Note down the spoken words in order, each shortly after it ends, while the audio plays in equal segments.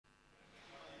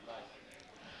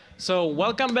So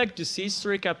welcome back to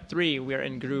SeatStory Cup 3. We are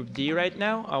in Group D right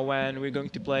now, when we're going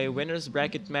to play winners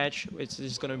bracket match, which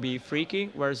is going to be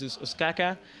Freakeh versus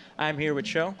Ostkaka. I'm here with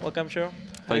Sho. Welcome, Sho.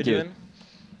 How you doing?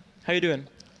 How you doing?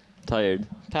 Tired.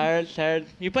 Tired.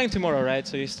 You're playing tomorrow, right?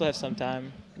 So you still have some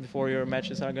time before your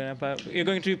matches are gonna happen. You're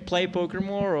going to play poker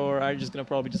more, or are you just gonna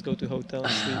probably just go to hotel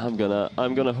and sleep?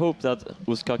 I'm gonna hope that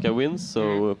Ostkaka wins,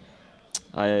 so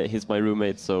he's my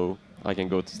roommate, so I can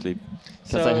go to sleep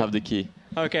because I have the key.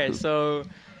 Okay, so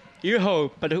you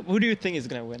hope, but who do you think is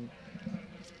gonna win?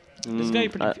 This is gonna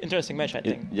be a pretty interesting match, I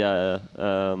think. Yeah,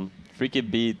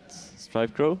 Freakeh beat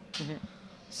Stripe Crow,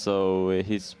 so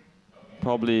he's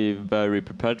probably very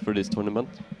prepared for this tournament,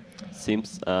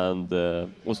 seems, and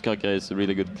Ostkaka is a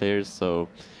really good player, so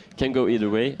can go either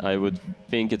way. I would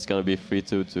think it's gonna be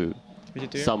 3-2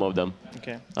 to some of them.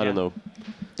 Okay. I don't know.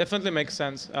 Definitely makes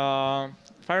sense.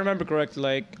 If I remember correctly,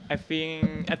 like I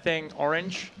think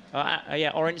Orange.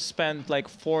 Orange spent like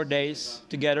 4 days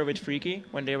together with Freakeh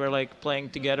when they were like playing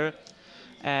together,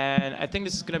 and I think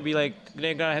this is gonna be like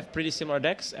they're gonna have pretty similar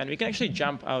decks, and we can actually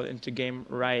jump out into game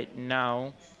right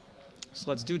now.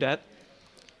 So let's do that.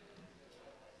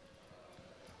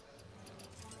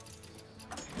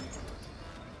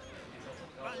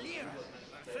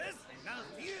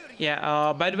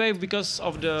 Yeah, by the way, because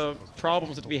of the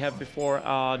problems that we had before,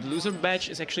 the loser batch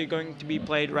is actually going to be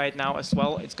played right now as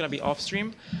well. It's going to be off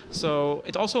stream. So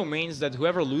it also means that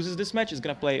whoever loses this match is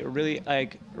going to play really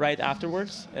like right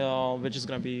afterwards, which is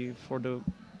going to be for the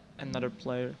another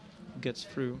player who gets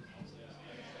through.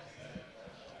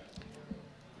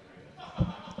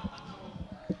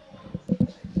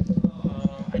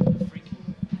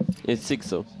 It's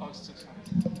 6-0.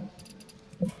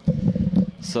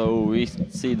 So we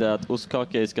see that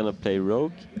Ostkaka is gonna play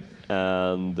Rogue,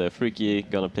 and Freakeh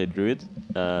gonna play Druid.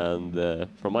 And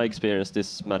from my experience,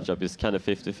 this matchup is kind of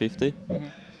 50-50.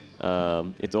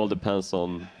 It all depends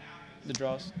on the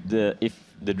draws. If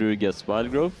the Druid gets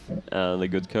Wild Growth and a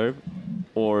good curve,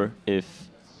 or if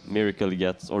Miracle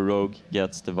gets or Rogue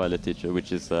gets the Violet Teacher,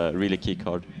 which is a really key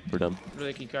card for them.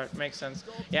 Really key card, makes sense.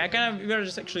 Yeah, we were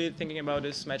just actually thinking about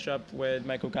this matchup with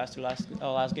my co-caster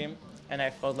last game. And I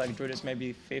felt like Druid is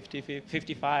maybe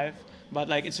 50-55, but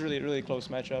like it's really close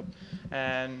matchup.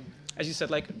 And as you said,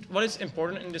 like what is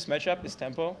important in this matchup is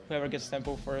tempo. Whoever gets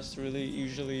tempo first really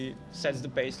usually sets the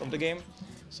pace of the game.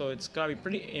 So it's gonna be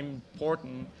pretty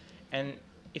important. And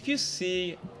if you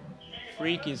see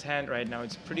Freakeh's hand right now,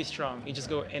 it's pretty strong. You just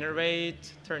go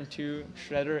Innervate, turn 2,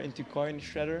 Shredder into Coin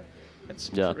Shredder. It's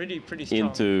pretty strong.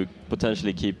 Into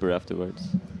potentially Keeper afterwards.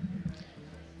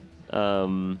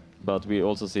 But we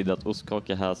also see that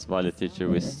Ostkaka has Violet Teacher,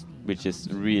 which is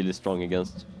really strong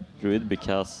against Druid,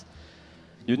 because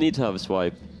you need to have a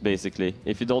swipe, basically.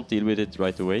 If you don't deal with it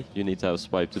right away, you need to have a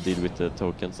swipe to deal with the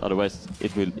tokens. Otherwise,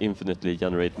 it will infinitely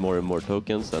generate more and more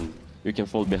tokens, and you can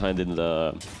fall behind in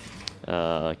the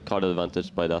card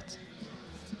advantage by that.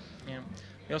 Yeah.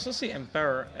 We also see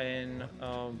Emperor in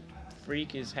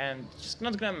Freakeh's hand. It's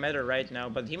not gonna matter right now,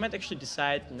 but he might actually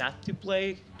decide not to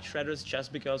play Shredders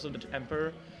just because of the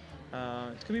Emperor.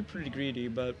 It could be pretty greedy,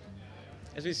 but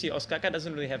as we see, Ostkaka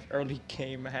doesn't really have early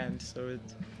game hand, so it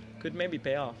could maybe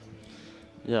pay off.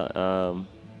 Yeah,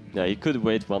 he could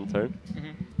wait one turn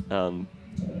and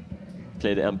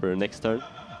play the Emperor next turn,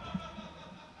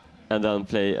 and then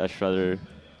play a Shredder,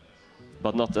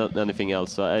 but not anything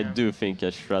else. So I do think a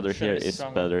Shredder here is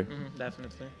better.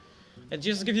 Definitely. It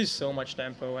just gives you so much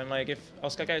tempo, and like if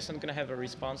Ostkaka isn't gonna have a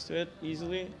response to it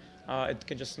easily, it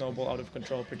can just snowball out of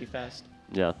control pretty fast.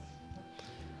 Yeah.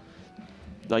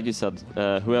 Like you said,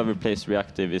 whoever plays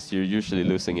reactive is usually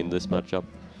losing in this matchup.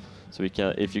 So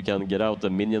if you can get out a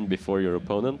minion before your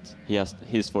opponent,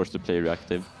 he's forced to play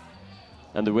reactive.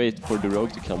 And the way for the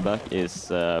Rogue to come back is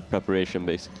preparation,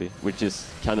 basically, which is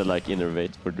kind of like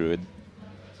Innervate for Druid.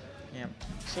 Yeah.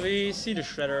 So we see the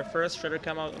Shredder. First Shredder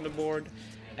come out on the board,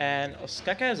 and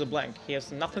Ostkaka has a blank. He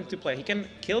has nothing to play. He can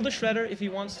kill the Shredder if he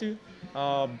wants to,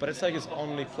 but it's like his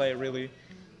only play, really.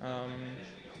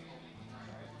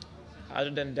 Other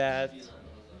than that,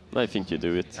 I think you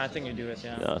do it. I think you do it,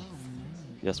 yeah. Yeah,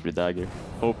 just with dagger.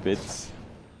 Hope it's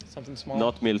something small.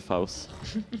 Not Milf House.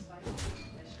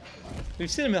 We've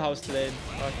seen a Milhouse today,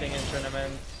 I think, in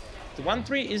tournament. The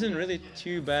 1-3 isn't really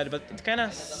too bad, but it kind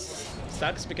of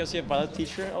sucks because you have Violet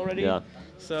Teacher already. Yeah.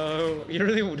 So you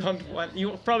really don't want.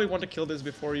 You probably want to kill this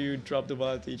before you drop the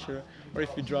Violet Teacher, or if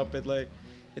you drop it, like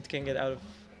it can get out of.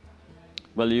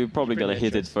 Well, you're probably gonna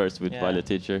hit it first with Violet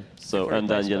Teacher, so and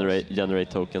then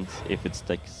generate tokens if it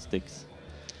sticks.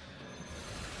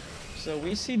 So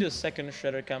we see the second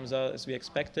Shredder comes out as we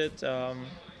expected.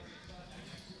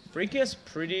 Freakeh has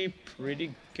pretty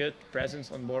good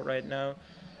presence on board right now.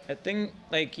 I think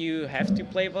like you have to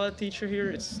play Valid Teacher here.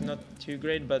 It's not too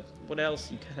great, but what else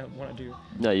you kind of want to do?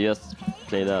 Yeah, you just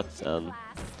play that and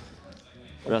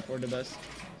Hope for the best.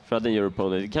 threaten your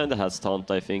opponent. It kind of has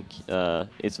taunt, I think.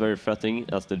 It's very threatening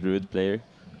as the druid player,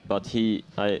 but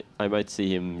I might see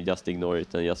him just ignore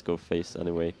it and just go face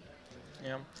anyway.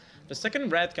 Yeah. The second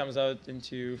rat comes out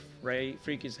into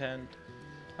Freakey's hand.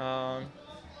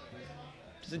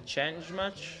 Does it change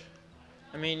much?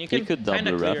 I mean, you can kind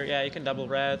of clear. Yeah, you can double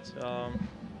rat.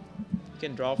 You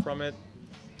can draw from it.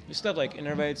 You still have like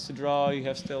innervates to draw. You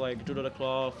have still like Judo the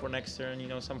Claw for next turn. You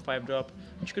know, some 5-drop,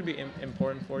 which could be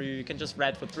important for you. You can just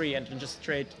rat for 3 and then just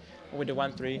trade with the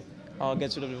 1/3.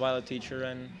 Get rid of the Violet Teacher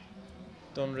and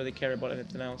don't really care about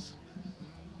anything else.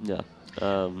 Yeah.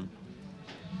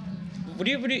 Would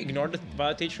you ignore the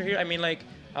Violet Teacher here? I mean, like,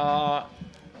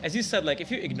 as you said, like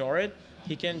if you ignore it,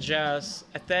 he can just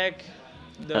attack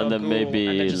the and then maybe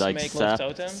and then like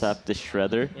sap the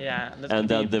Shredder, yeah, and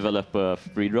then develop a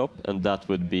free drop, and that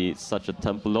would be such a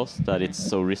tempo loss that it's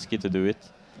so risky to do it.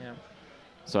 Yeah.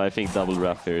 So I think double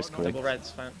Wrath here is correct. Double Rat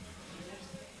is fine.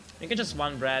 You can just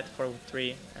one Rat for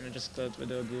 3 and then just close with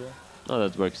the Ghoul. Oh,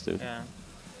 that works too. Yeah.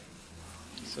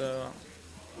 So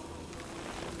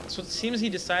that's what it seems he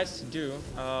decides to do.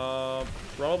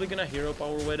 Probably gonna Hero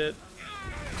Power with it.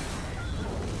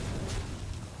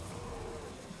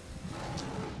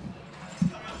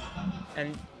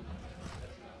 And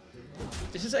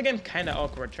this is again kind of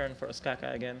awkward turn for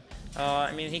Ostkaka again.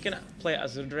 I mean, he can play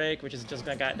Azure Drake, which is just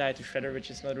gonna die to Shredder, which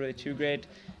is not really too great.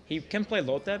 He can play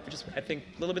low tap, which is I think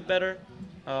a little bit better.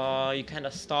 You kind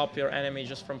of stop your enemy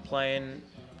just from playing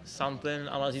something,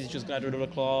 unless he's just gonna do the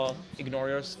claw, ignore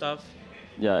your stuff.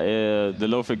 Yeah, the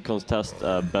low fig contest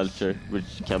Belcher,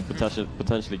 which can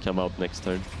potentially come out next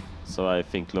turn. So I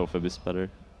think low fib is better.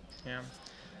 Yeah.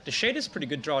 The Shade is pretty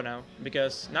good draw now,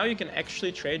 because now you can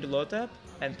actually trade the low tap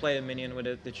and play a minion with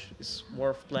it, which is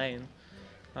worth playing.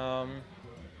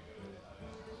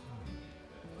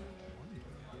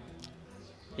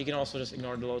 He can also just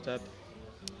ignore the low tap.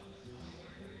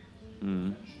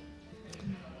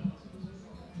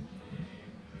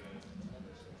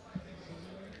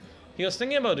 He was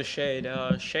thinking about the Shade.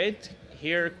 Shade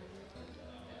here,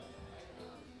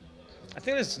 I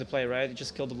think this is the play, right? You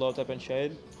just kill the low tap and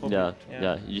Shade. Yeah,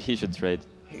 he should trade.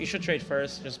 You should trade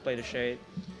first, just play the Shade.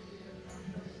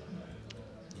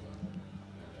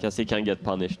 Because he can get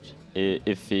punished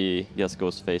if he just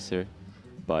goes face here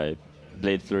by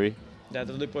Blade Flurry. Yeah,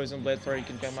 the Lip Poison Blade Flurry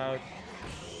can come out.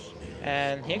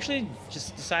 And he actually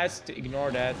just decides to ignore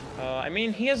that. I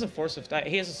mean, he has a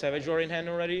he has a Savage Roar in hand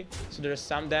already, so there's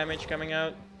some damage coming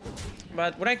out.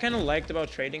 But what I kind of liked about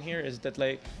trading here is that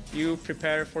like you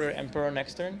prepare for your Emperor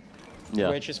next turn,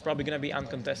 which is probably gonna be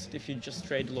uncontested if you just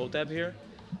trade low tab here,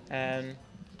 and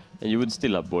you would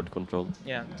still have board control.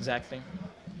 Yeah, exactly.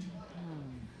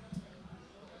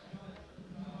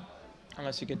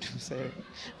 Unless you get to say it,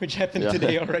 which happened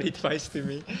today already twice to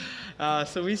me.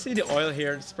 So we see the oil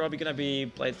here. It's probably gonna be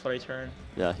Blade Flurry turn.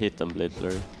 Yeah, hit and Blade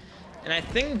Flurry. And I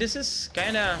think this is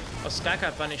kind of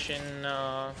Ostkaka punishing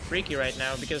Freakeh right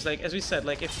now, because like as we said,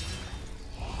 like if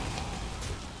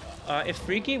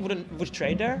Freakeh would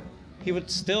trade there, he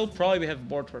would still probably have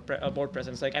board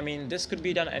presence. Like I mean, this could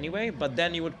be done anyway, but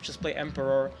then you would just play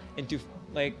Emperor into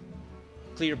like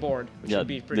clear board, which would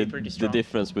be pretty strong. The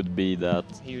difference would be that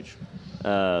huge.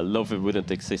 Lofi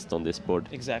wouldn't exist on this board.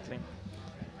 Exactly.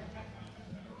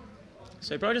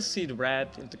 So you probably just see the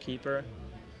Rat into Keeper,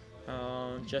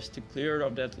 just to clear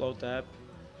of that low tap.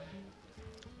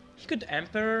 He could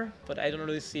Emperor, but I don't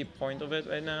really see a point of it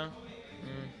right now.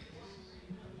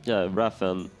 Yeah, Wrath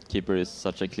and Keeper is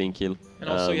such a clean kill. And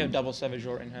also you have double Savage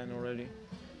Roar in hand already.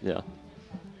 Yeah.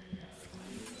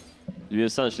 You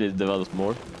essentially develop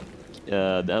more.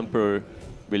 The Emperor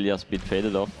will just be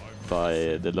traded off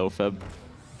by the low feb,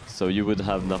 so you would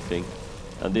have nothing.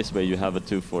 And this way you have a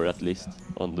 2/4 at least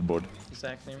on the board.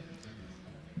 Exactly.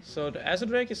 So the Azure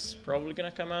Drake is probably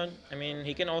gonna come out. I mean,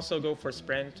 he can also go for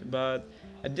Sprint, but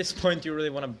at this point you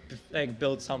really want to like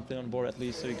build something on board at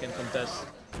least, so you can contest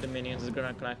the minions that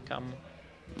are gonna come.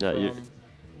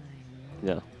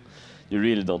 Yeah, you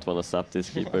really don't want to sap this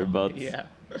Keeper, but yeah.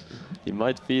 He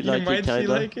might feel like he feel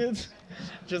like it,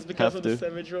 just because of the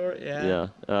Savage Roar. Yeah.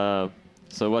 Yeah.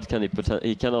 So what can he put?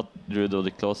 He cannot Druid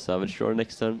the Claw Savage Roar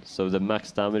next turn, so the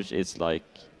max damage is like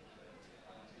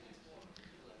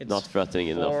not threatening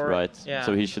enough, right? Yeah.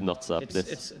 So he should not sap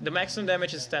this. The maximum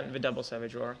damage is 10 with double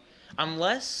Savage Roar,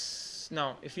 unless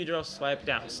if you draw swipe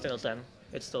down, still 10.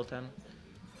 It's still 10.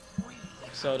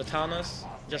 So the Talonus,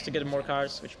 just to get more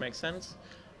cards, which makes sense.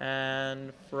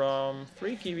 And from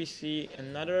Freakeh we see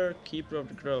another Keeper of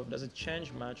the Grove. Does it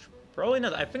change much? Probably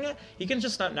not. I think he can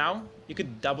just not now. You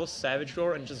could double Savage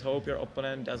Roar and just hope your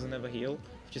opponent doesn't have a heal,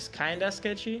 which is kinda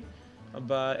sketchy.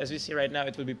 But as we see right now,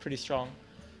 it will be pretty strong.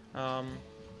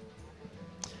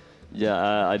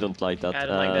 Yeah, I don't like that. I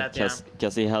don't like that, yeah.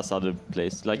 Because he has other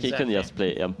plays. Like Exactly. he can just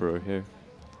play Emperor here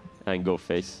and go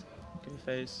face. Go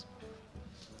face.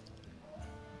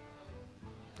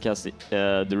 Because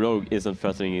the Rogue isn't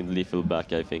threatening in lethal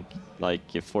back, I think. Like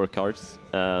 4 cards.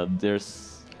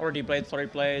 There's... Already played, 3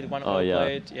 played, 1 Oh oil yeah,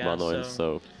 played. Yeah, 1 oil,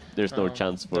 so there's no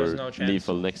chance for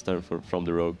lethal next turn from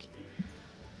the Rogue.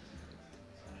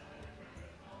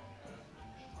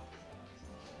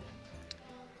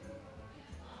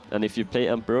 And if you play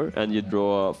Emperor and you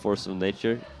draw a Force of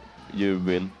Nature, you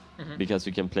win. Because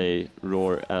you can play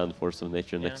Roar and Force of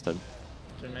Nature next turn.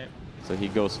 So he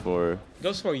goes for...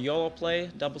 Goes for YOLO play,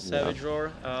 double Savage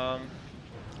Roar. I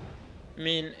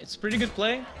mean, it's pretty good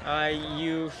play.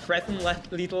 You threaten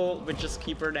lethal with just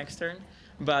Keeper next turn.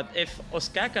 But if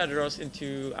Ostkaka draws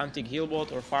into Antique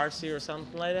Healbot or Farseer or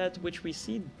something like that, which we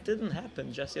see didn't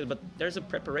happen just yet, but there's a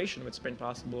preparation with Sprint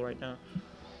possible right now.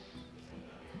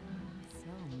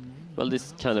 Well,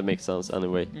 this kind of makes sense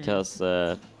anyway, because...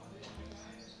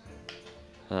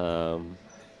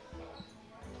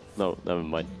 no, never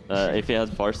mind. If he had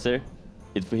Farseer,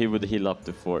 he would heal up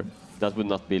to 4. That would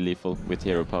not be lethal with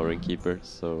Hero Power and Keeper,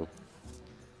 so...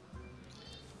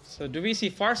 So do we see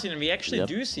Farseer? And we actually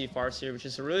do see Farseer, which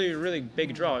is a really, really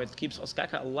big draw. It keeps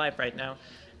Ostkaka alive right now.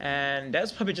 And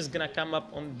that's probably just gonna come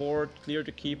up on board, clear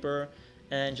the Keeper,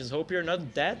 and just hope you're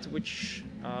not dead, which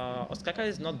Ostkaka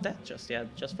is not dead just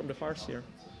yet, just from the Farseer.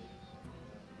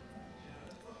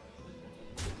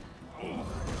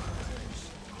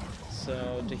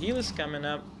 So the heal is coming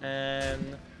up,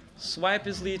 and Swipe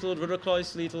is lethal, River Claw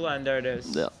is lethal, and there it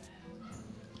is. Yeah.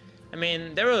 I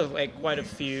mean, there were like quite a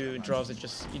few draws that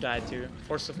just you died to.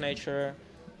 Force of Nature,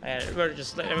 and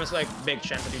it was like big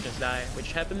chance that you just die,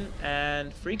 which happened.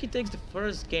 And Freakeh takes the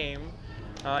first game.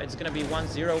 It's gonna be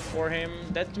 1-0 for him.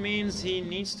 That means he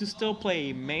needs to still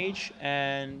play Mage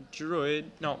and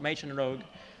Druid. No, Mage and Rogue.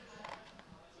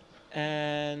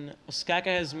 And Ostkaka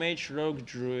has Mage, Rogue,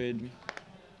 Druid.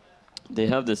 They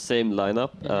have the same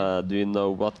lineup. Do you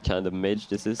know what kind of mage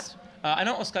this is? I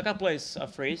know Ostkaka plays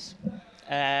Freeze.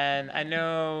 And I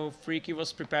know Freakeh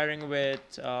was preparing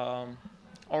with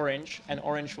Orange, and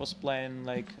Orange was playing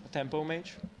like a Tempo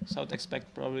Mage. So I'd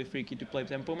expect probably Freakeh to play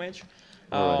Tempo Mage.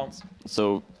 Alright.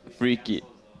 So Freakeh.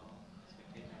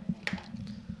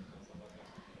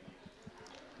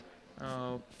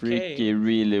 Freakeh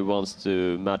really wants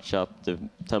to match up the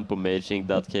Tempo Mage in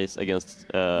that case against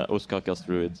Ostkaka's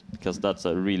Druid, because that's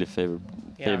a really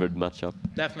favored matchup.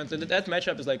 Definitely, that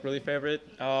matchup is like really favorite.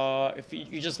 If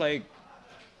you just like,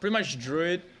 pretty much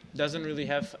Druid doesn't really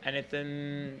have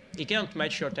anything. He cannot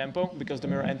match your tempo because the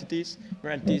Mirror Entities.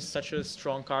 Mirror Entities is such a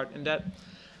strong card in that.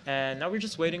 And now we're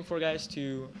just waiting for guys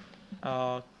to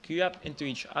queue up into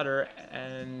each other,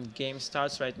 and game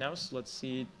starts right now. So let's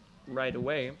see it right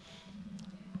away.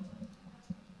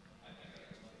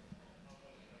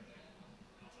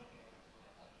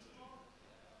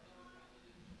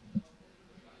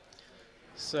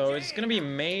 So it's gonna be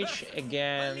Mage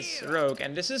against Rogue,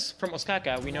 and this is from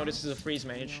Ostkaka. We know this is a Freeze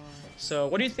Mage. So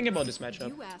what do you think about this matchup?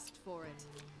 You asked for it.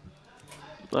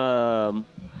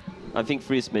 I think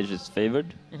Freeze Mage is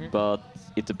favored, but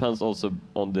it depends also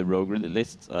on the Rogue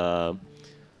list.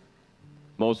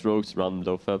 Most Rogues run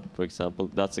Lofab, for example.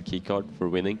 That's a key card for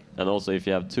winning. And also if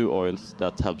you have 2 oils,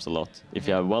 that helps a lot. If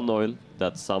you have 1 oil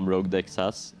that some Rogue decks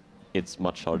has, it's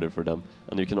much harder for them.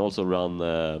 And you can also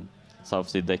run South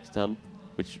Sea deck 10,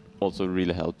 which also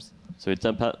really helps. So it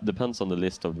depends on the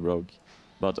list of the Rogue.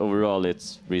 But overall,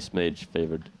 it's Freeze Mage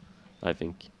favored, I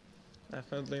think.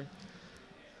 Definitely.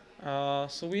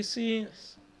 So we see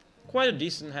quite a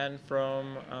decent hand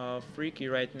from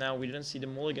Freakeh right now. We didn't see the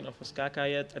mulligan of Ostkaka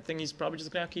yet. I think he's probably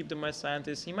just gonna keep the Mad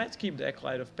Scientist. He might keep the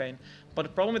Acolyte of Pain. But the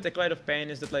problem with the Acolyte of Pain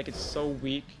is that like it's so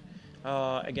weak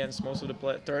against most of the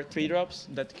 3-drops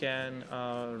that can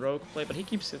Rogue play, but he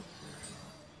keeps it.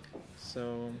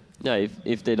 So yeah,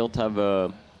 if they don't have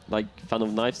a like Fan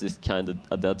of Knives is kind of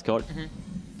a dead card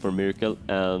for Miracle,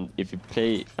 and if you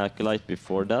play Acolyte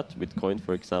before that with Coin,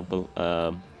 for example,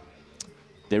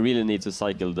 they really need to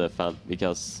cycle the Fan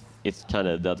because it's kind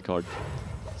of a dead card.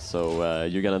 So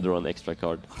you're gonna draw an extra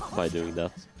card by doing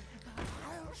that.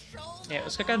 yeah,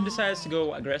 Ostkaka decides to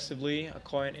go aggressively, a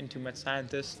Coin into Mad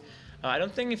Scientist. I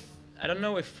don't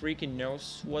know if Freakeh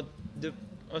knows what the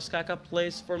Ostkaka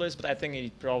plays for list, but I think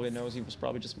he probably knows. He was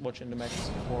probably just watching the matches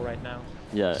before right now.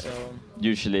 Yeah, so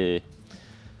usually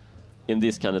in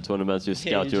these kind of tournaments, you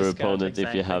scout you your just scout, opponent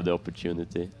if you have exactly. the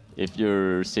opportunity. If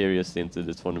you're serious into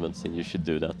the tournament scene, you should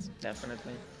do that.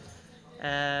 Definitely.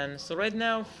 And so right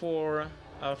now for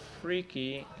a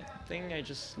Freakeh, I think I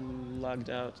just logged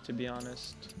out, to be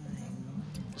honest.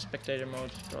 Spectator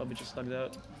mode, probably just logged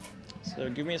out. So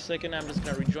give me a second, I'm just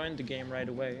gonna rejoin the game right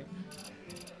away.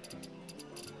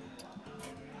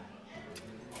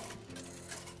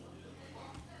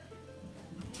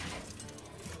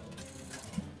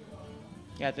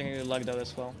 Yeah, I think I logged out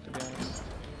as well, to be honest.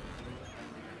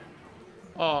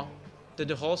 Oh, did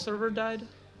the whole server died?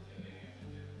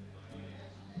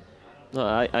 No,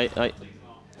 I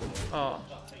Oh,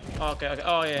 okay, okay.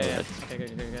 Oh, yeah, yeah. Alright. Okay,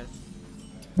 good.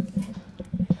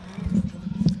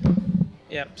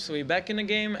 Yep, so we're back in the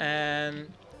game,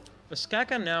 and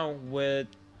Ostkaka now with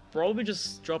probably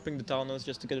just dropping the Talnos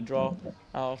just to get a draw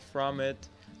from it.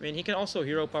 I mean, he can also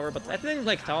hero power, but I think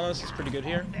like Talnos is pretty good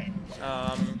here.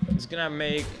 It's gonna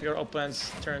make your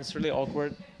opponent's turns really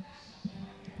awkward.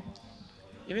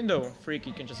 Even though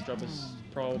Freakeh can just drop his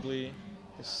probably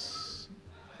his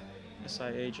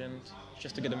SI agent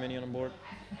just to get a minion on board.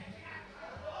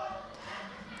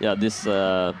 yeah, this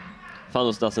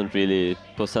Thanos doesn't really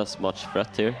possess much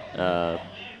threat here,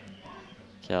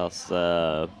 because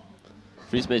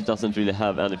Freeze Mage doesn't really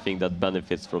have anything that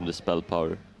benefits from the spell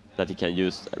power that he can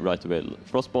use right away.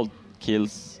 Frostbolt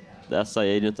kills the SI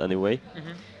agent anyway,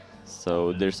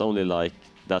 so there's only like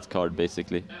that card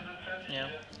basically. Yeah.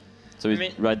 So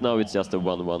right now it's just a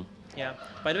 1/1. Yeah.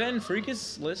 By the way, in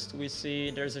Freakeh's list, we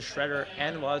see there's a Shredder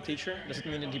and Wild Teacher. Does it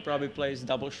mean that he probably plays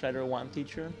double Shredder, one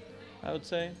Teacher? I would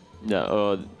say.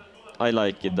 Yeah, I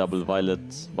like a double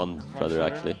Violet, one Shredder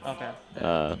actually. Okay.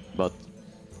 But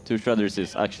two Shredders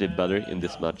is actually better in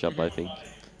this matchup, I think,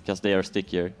 because they are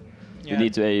stickier. Yeah. You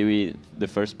need to AoE the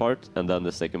first part and then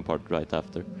the second part right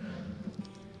after.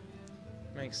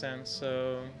 Makes sense.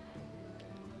 So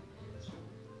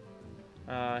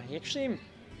he actually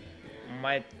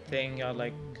might think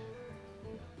like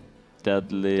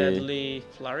deadly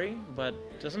flurry, but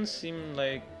doesn't seem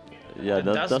like yeah,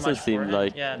 that doesn't seem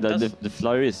like yeah, the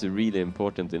flurry is really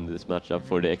important in this matchup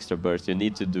for the extra burst. You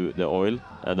need to do the oil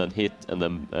and then hit and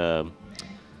then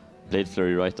blade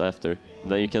flurry right after.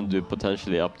 And then you can do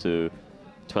potentially up to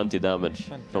 20 damage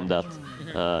from that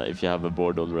if you have a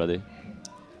board already.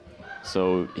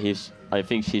 So I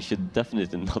think he should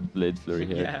definitely not blade flurry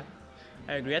here. Yeah,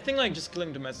 I agree. I think like just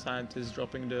killing the Mad Scientist,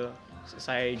 dropping the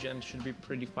SI agent should be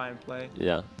pretty fine play.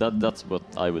 Yeah, that's what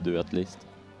I would do at least.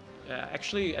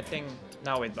 Actually, I think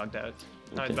now it bugged out.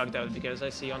 Now Okay. it bugged out because I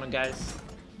see on the guy's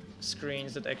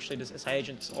screens that actually this SI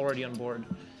agent is already on board.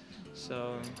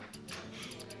 So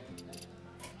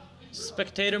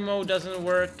spectator mode doesn't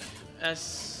work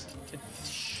as it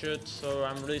should, so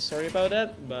I'm really sorry about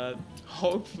that, but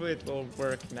hopefully it will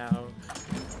work now.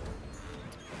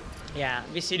 Yeah,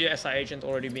 we see the SI agent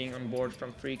already being on board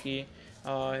from Freakeh.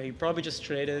 He probably just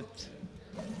traded.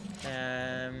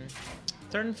 Turn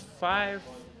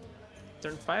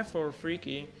 5 for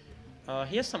Freakeh.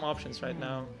 He has some options right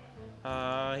now.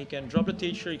 He can drop the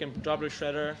Teacher, he can drop the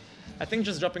Shredder. I think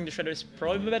just dropping the Shredder is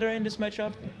probably better in this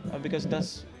matchup because it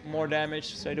does more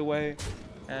damage straight away.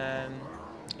 And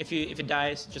if it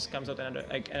dies, it just comes out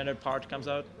another part comes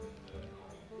out.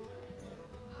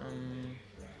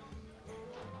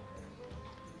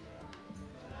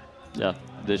 Yeah,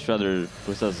 the Shredder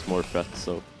possesses more threat,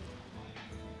 so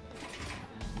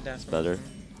That's better.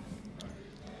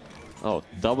 Oh,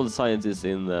 double Scientist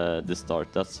in the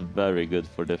start. That's very good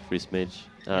for the Freeze Mage.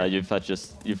 You fetch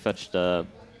the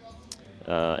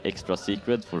extra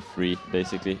secret for free,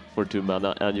 basically, for 2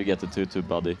 mana, and you get a 2/2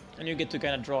 body. And you get to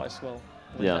kind of draw as well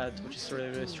with that, which is really,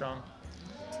 really strong.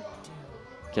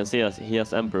 You can see he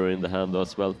has Emperor in the hand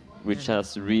as well, which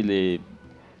has really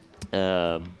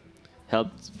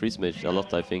helped Freeze Mage a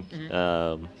lot, I think.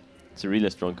 It's a really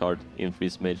strong card in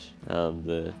Freeze Mage,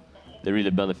 and they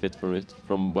really benefit from it,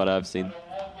 from what I've seen.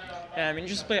 Yeah, I mean, you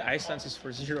just play Ice Lances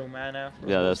for 0 mana.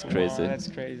 Yeah, that's crazy. That's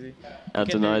crazy. And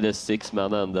tonight is 6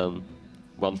 mana and then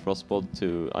 1 Frostbolt,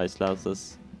 2 Ice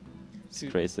Lances. It's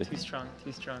crazy. Too strong,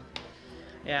 too strong.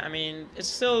 Yeah, I mean, it's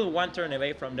still 1 turn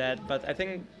away from that, but I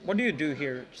think, what do you do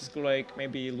here? Just go like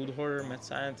maybe Loot Hoarder, Mad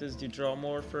Scientist, do you draw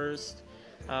more first?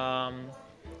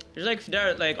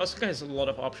 Ostkaka has a lot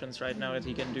of options right now that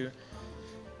he can do.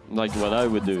 Like what I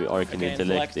would do, Arcane Okay,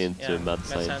 Intellect Intellect, into yeah, Mad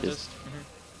Scientist.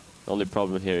 Only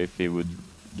problem here if he would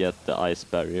get the Ice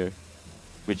Barrier,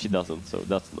 which he doesn't, so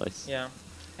that's nice. Yeah.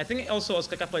 I think also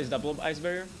Ostkaka plays double Ice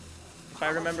Barrier, if I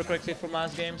remember correctly from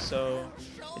last game, so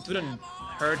it wouldn't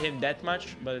hurt him that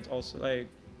much, but it also, like,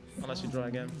 unless you draw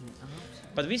again.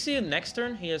 But we see next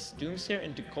turn he has Doomsayer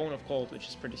into Cone of Cold, which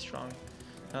is pretty strong.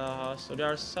 So there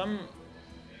are some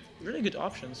really good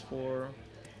options for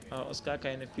Ostkaka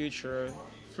in the future.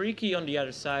 Freakeh on the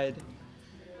other side.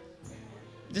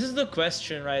 This is the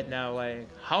question right now, like,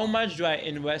 how much do I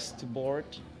invest to board,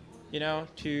 you know,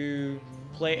 to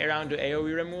play around the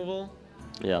AoE removal?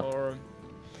 Yeah. Or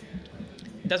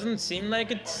it doesn't seem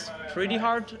like it's pretty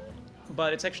hard,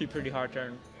 but it's actually pretty hard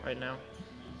turn right now.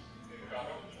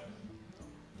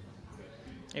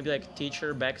 Maybe like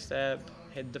Teacher, Backstab,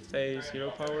 hit the face,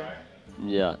 hero power.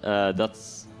 Yeah,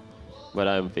 that's what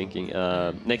I'm thinking.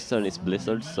 Next turn is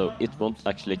Blizzard, so it won't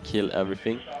actually kill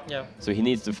everything. Yeah. So he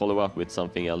needs to follow up with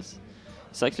something else.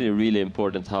 It's actually really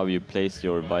important how you place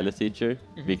your Violet Teacher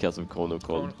because of Cone of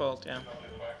Cold. Cone of Cold, yeah.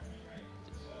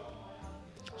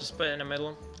 Just put it in the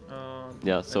middle.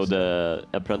 Yeah, so the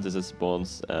apprentice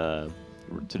spawns to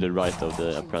the right of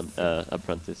the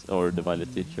apprentice or the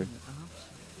Violet Teacher.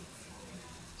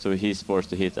 So he's forced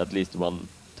to hit at least one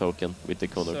token with the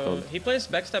Cone of Cold. He plays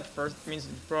Backstab first, means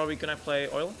he's probably gonna play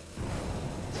Oil.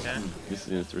 Yeah. This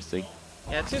is interesting.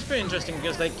 Yeah, it seems pretty interesting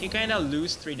because like you kinda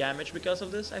lose 3 damage because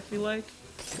of this, I feel like.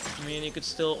 I mean, you could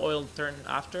still Oil turn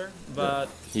after, but...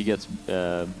 Yeah. He gets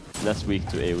less weak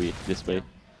to AoE this way.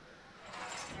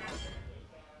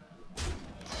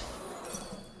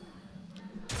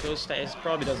 Those phase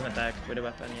probably doesn't attack with a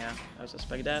weapon, yeah. I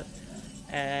suspect that.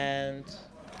 And...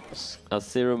 A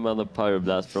 0 mana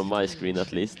Pyroblast from my screen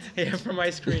at least. Yeah, from my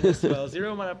screen as well.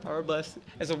 0 mana Pyroblast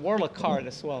as a Warlock card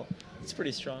as well. It's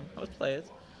pretty strong. I would play it.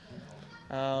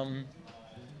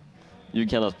 You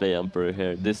cannot play Emperor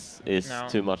here. This is No.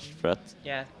 too much threat.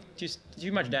 Yeah,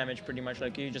 too much damage pretty much.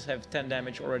 Like you just have 10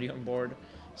 damage already on board.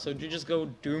 So you just go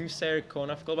Doomsayer, Cone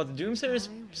of Cold, but the Doomsayer is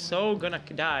so gonna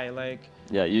die. Like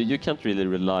Yeah, you can't really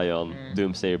rely on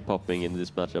Doomsayer popping in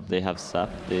this matchup. They have Sap,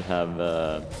 they have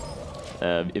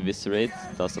Eviscerate,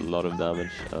 does a lot of damage.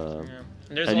 yeah.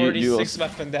 And there's and already you 6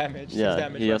 weapon damage. Yeah, 6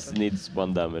 damage he just weapon. needs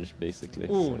 1 damage basically.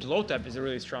 Ooh, the low tap is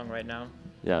really strong right now.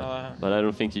 Yeah, but I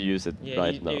don't think you use it Yeah,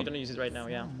 right now. you don't use it right now,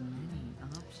 yeah.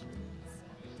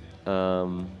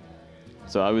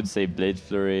 So I would say Blade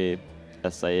Flurry,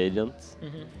 SI Agent,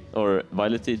 or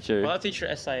Violet Teacher, Well,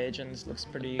 Teacher SI Agents looks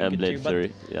pretty and good Blade too,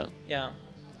 Flurry. but Yeah. yeah.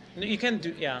 No, you can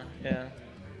do, yeah.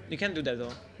 You can do that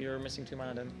though. You're missing 2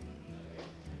 mana then.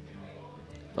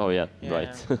 Oh yeah, Yeah.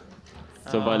 right.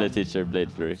 So Violet Teacher,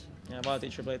 Blade Flurry. Yeah, Violet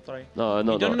Teacher, Blade Flurry. No.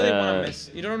 You don't really want to miss.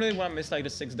 You don't really want to miss like the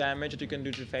 6 damage that you can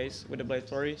do to face with the Blade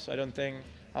Flurry. So I don't think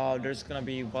there's gonna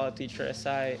be Violet Teacher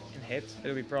SI in hit.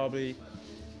 It'll be probably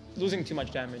losing too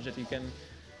much damage that you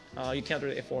can't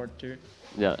really afford to.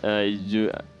 Yeah,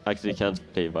 you actually can't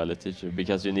play Violet Teacher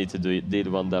because you need to deal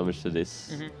 1 damage to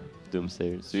this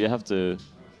Doomsayer. So you have to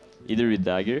either read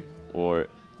Dagger or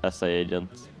SI Agent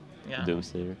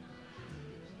Doomsayer.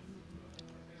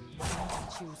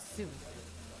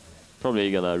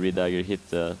 Probably gonna read Dagger, hit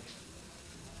the...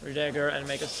 Redagger and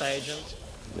make a SI Agent.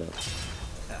 Yeah.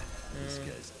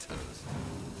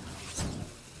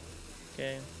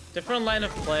 Okay, different line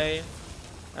of play.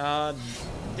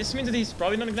 This means that he's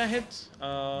probably not gonna hit.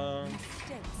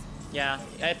 Yeah,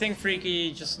 I think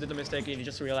Freakeh just did a mistake. He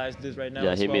just realized this right now.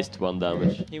 Yeah, as he well. missed 1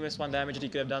 damage. He missed 1 damage that he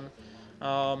could have done.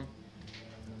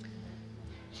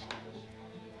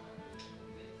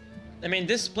 I mean,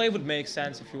 this play would make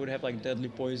sense if you would have like Deadly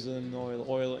Poison or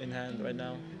Oil in hand right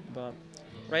now. But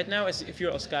right now, if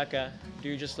you're Ostkaka, do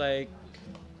you just like...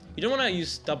 You don't want to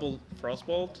use double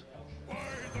Frostbolt.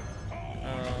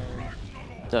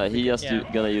 Yeah, he just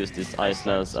gonna use this Ice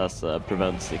Lance as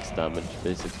prevent 6 damage,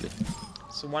 basically.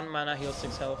 So 1 mana, heals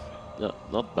 6 health. Yeah,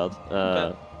 not bad.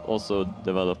 Also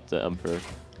developed the Emperor.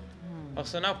 Oh,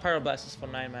 so now Pyroblast is for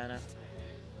 9 mana.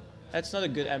 That's not a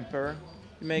good Emperor.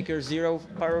 You make your 0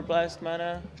 Pyroblast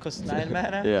mana, costs 9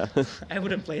 mana. Yeah. I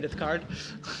wouldn't play that card.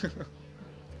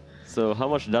 So how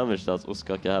much damage does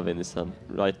Ostkaka have in his hand?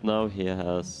 Right now he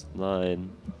has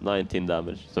 19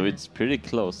 damage. So it's pretty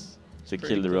close to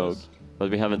kill the rogue. But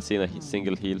we haven't seen a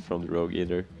single heal from the rogue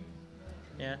either.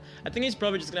 Yeah, I think he's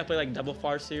probably just gonna play like double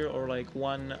Farseer or like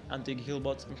 1 anti-heal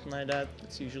bot, something like that.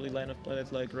 It's usually line of play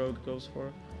that like rogue goes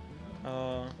for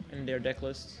in their deck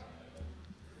lists.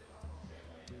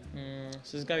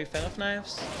 So it's gonna be Fan of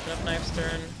Knives. Fan of Knives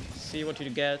turn. See what you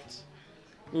get.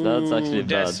 Ooh, that's actually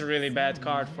bad. That's a really bad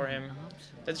card for him.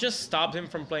 That just stopped him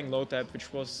from playing low tap,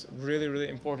 which was really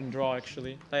important draw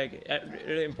actually. Like a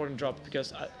really important drop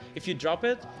because if you drop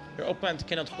it, your opponent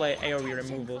cannot play AoE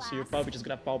removal, so you're probably just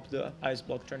gonna pop the ice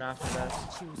block turn after that.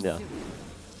 Yeah.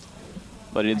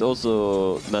 But it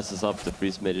also messes up the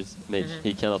freeze mage.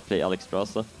 He cannot play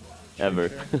Alexstrasza ever.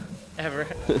 Ever.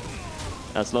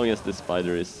 As long as the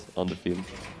spider is on the field.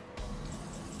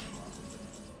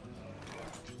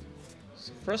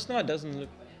 Frostnova doesn't look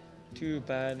too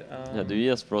bad. Yeah, do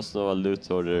you just Frostnova loot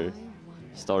order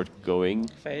start going?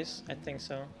 Face? I think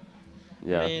so.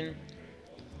 Yeah. I mean,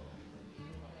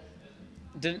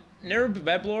 the Nero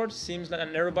Weblord seems like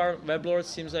Weblord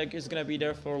seems like it's gonna be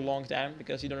there for a long time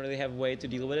because you don't really have a way to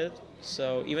deal with it.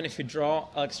 So even if you draw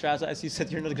Alexstrasza, as you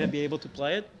said, you're not gonna be able to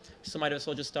play it. So might as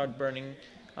well just start burning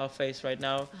face right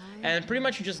now. And pretty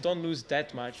much you just don't lose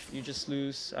that much. You just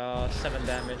lose 7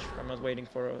 damage from not waiting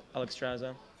for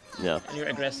Alexstrasza. Yeah. And you're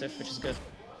aggressive, which is good.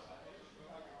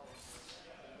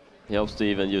 He hopes to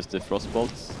even use the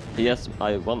Frostbolts. He has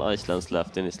 1 Icelands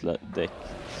left in his deck.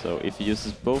 So if he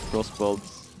uses both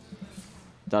Frostbolts,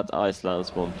 that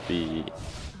Icelands won't be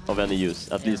of any use,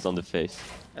 at least on the face.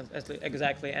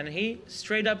 Exactly, and he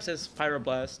straight up says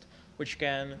Pyroblast, which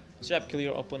can straight up kill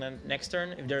your opponent next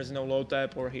turn if there's no low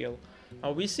tap or heal.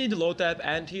 We see the low tap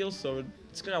and heal, so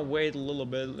it's gonna wait a little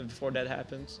bit before that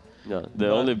happens. Yeah,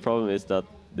 the only problem is that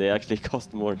they actually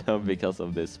cost more now because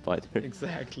of this spider.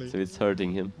 Exactly. So it's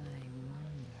hurting him.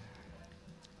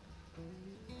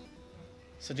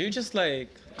 So do you just like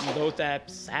low tap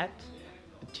Sap,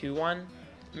 2-1?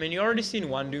 I mean, you already seen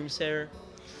 1 Doomsayer.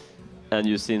 And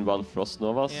you've seen 1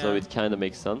 Frostnova, so Yeah. it kind of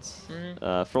makes sense.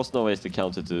 Frostnova is the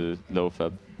counter to low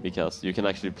fab, because you can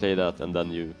actually play that and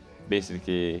then you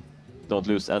basically don't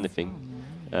lose anything.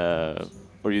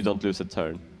 Or you don't lose a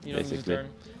turn, You don't lose a basically. turn.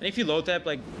 And if you low tap,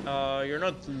 like, you're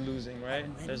not losing, right?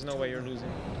 There's no way you're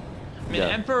losing. I mean,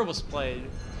 Yeah. Emperor was played.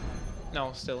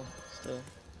 No, still.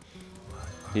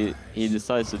 He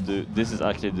decides to do... This is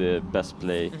actually the best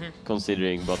play,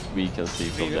 considering what we can see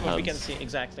from the What hands. we can see,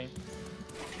 exactly.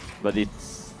 But it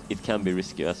can be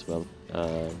risky as well.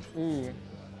 Ooh.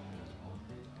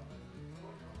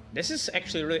 This is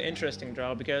actually a really interesting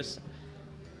draw because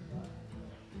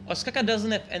Ostkaka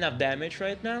doesn't have enough damage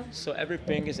right now, so every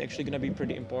ping is actually going to be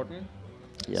pretty important.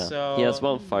 Yeah, So he has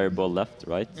 1 fireball left,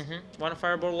 right? 1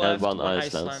 Fireball left, And 1 1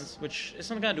 Icelands. Icelands, which is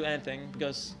not going to do anything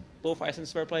because both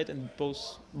Icelands were played and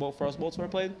both Frostbolts were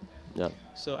played. Yeah.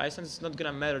 So Icelands is not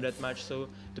going to matter that much, so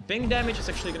the ping damage is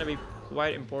actually going to be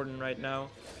quite important right now.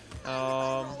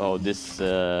 Oh, this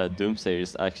Doomsayer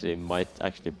is might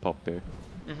actually pop here.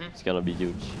 It's gonna be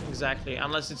huge. Exactly,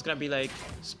 unless it's going to be like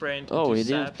sprint. Oh, into he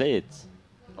didn't Sap. play it.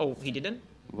 Oh, he didn't?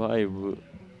 Why would...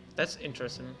 That's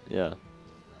interesting. Yeah,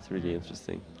 it's really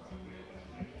interesting.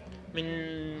 I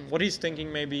mean, what he's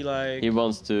thinking maybe like... He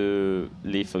wants to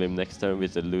lethal him next turn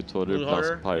with a loot order Loot plus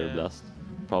order, Pyroblast.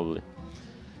 Probably.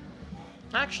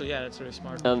 Actually, yeah, that's really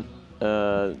smart. And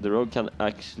the rogue can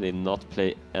actually not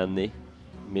play any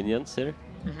minions here.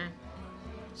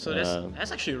 So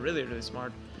that's actually really, really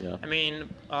smart. Yeah. I mean,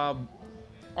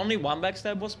 only 1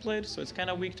 backstab was played, so it's kind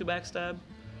of weak to backstab.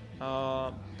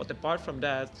 But apart from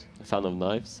that... Fan of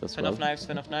knives as well.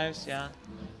 Fan of knives, yeah.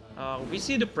 We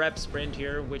see the prep sprint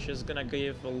here, which is gonna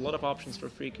give a lot of options for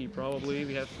Freakeh, probably.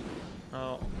 We have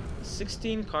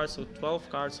 16 cards, so 12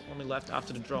 cards only left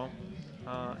after the draw.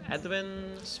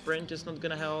 Edwin, sprint is not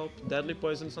gonna help. Deadly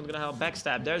poison is not gonna help.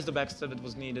 Backstab, there's the backstab that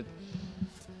was needed.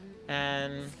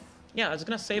 And yeah, it's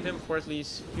gonna save him for at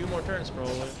least a few more turns,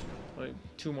 probably. Like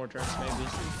 2 more turns, maybe.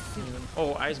 Even.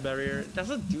 Oh, ice barrier. Does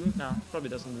it do? No, probably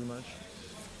doesn't do much.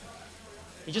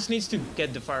 He just needs to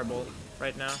get the fireball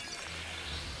right now.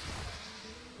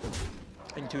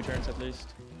 In 2 turns at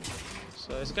least.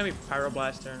 So it's gonna be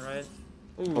Pyroblast turn, right?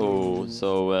 Ooh. Oh,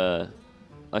 so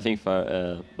I think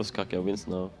Ostkaka wins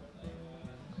now.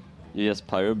 You just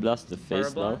Pyroblast the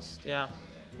face Pyroblast, yeah. now.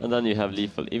 And then you have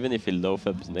lethal. Even if he low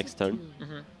fabs next turn,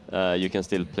 you can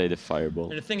still play the fireball.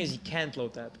 And the thing is, he can't low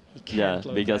tap. He can't Yeah,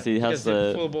 low because tap he has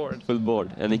a full board. Full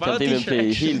board, and he Bala can't even teacher play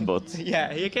actually- heal bot.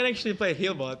 Yeah, he can actually play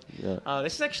heal bot. Yeah.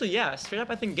 This is actually, yeah, straight up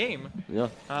I think game. Yeah.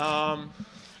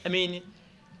 I mean,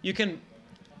 you can...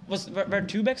 Were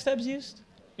 2 backstabs used?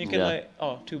 You can Yeah. like...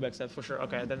 Oh, 2 backstabs for sure.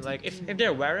 Okay, then like, if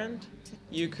they're weren't,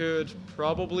 you could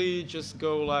probably just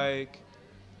go like...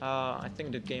 I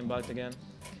think the game bugged again.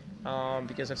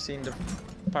 Because I've seen the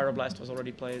Pyroblast was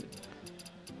already played.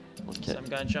 Okay. So I'm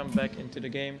gonna jump back into the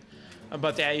game.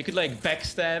 But yeah, you could like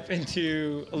backstab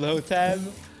into low tab.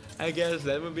 I guess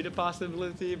that would be the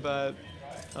possibility, but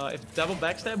if double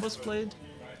backstab was played...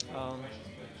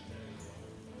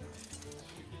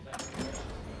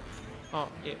 Oh,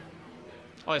 yeah.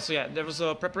 Oh, so yeah, there was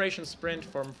a preparation sprint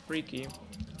from Freakeh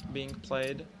being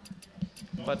played.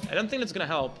 But I don't think that's gonna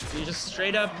help. You just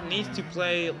straight up need to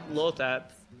play low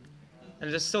tap.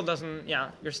 And it still doesn't...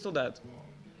 Yeah, you're still dead.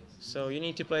 So you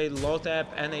need to play low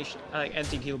tap and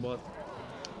anti-heal bot.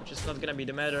 Which is not gonna be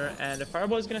the matter. And the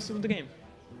fireball is gonna steal the game.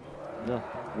 Yeah.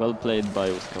 Well played by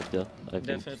Ostkaka, I think.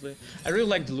 Definitely. I really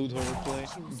like the loot hoarder play.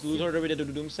 The loot hoarder with the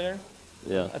Doomsayer.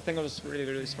 Yeah. I think it was really,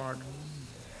 really smart.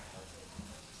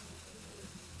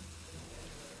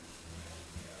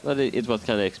 But it was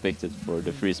kind of expected for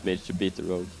the freeze mage to beat the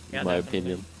rogue, in my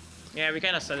opinion. Yeah, we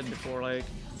kind of said it before, like,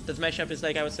 that matchup is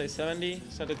like, I would say 70,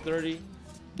 30.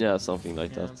 Yeah, something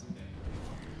like that.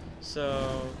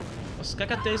 So,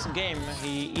 Ostkaka takes the game,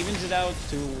 he evens it out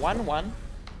to 1-1.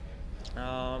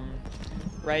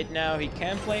 Right now he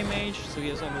can play mage, so he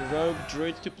has only rogue,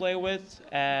 druid to play with,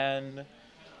 and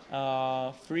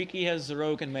Freakeh has the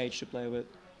rogue and mage to play with,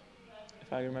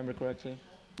 if I remember correctly.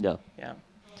 Yeah. Yeah.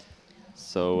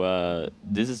 So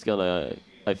this is gonna,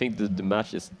 I think the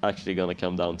match is actually gonna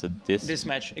come down to this. This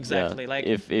match, exactly. Yeah. Like,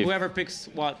 if whoever picks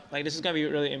what, like, this is gonna be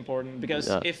really important, because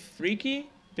if Freakeh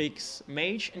picks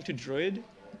mage into druid,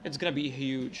 it's gonna be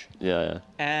huge. Yeah.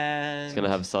 And it's gonna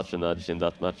have such an edge in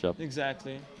that matchup.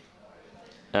 Exactly.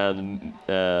 And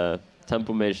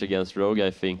tempo mage against rogue,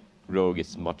 I think rogue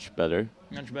is much better.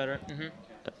 Much better.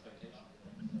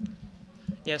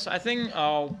 Yeah, so I think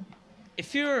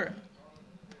if you're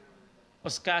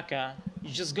Ostkaka,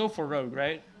 you just go for rogue,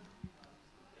 right?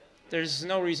 There's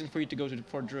no reason for you to go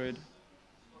for druid,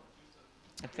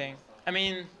 I think. I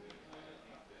mean,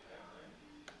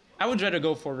 I would rather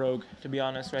go for rogue, to be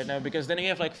honest, right now, because then you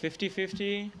have like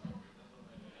 50-50,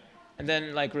 and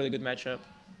then like really good matchup.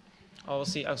 Oh, we'll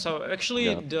see. So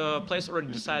actually, the play's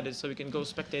already decided, so we can go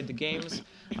spectate the games.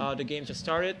 The game just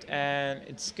started, and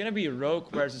it's gonna be rogue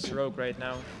versus rogue right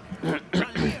now.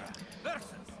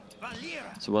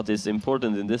 So what is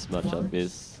important in this matchup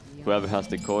is whoever has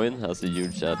the coin has a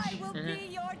huge edge.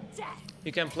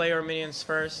 You can play your minions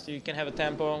first. You can have a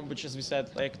tempo, which, as we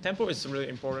said, like, tempo is really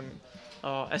important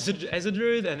as a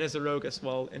druid and as a rogue as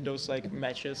well in those like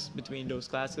matches between those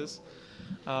classes.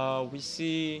 We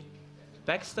see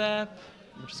backstab,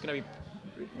 which is gonna be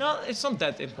it's not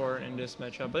that important in this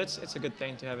matchup, but it's a good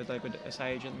thing to have it like with SI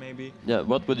agent maybe. Yeah,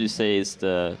 what would you say is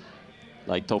the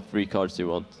like top 3 cards you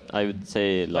want? I would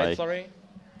say like Blade Flurry.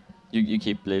 You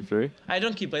keep Blade Flurry? I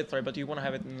don't keep Blade Flurry, but you want to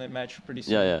have it in the match pretty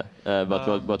soon. Yeah.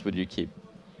 But what would you keep?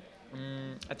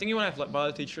 I think you want to have like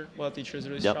Ballad Teacher. Ballad Teacher is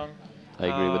really strong. I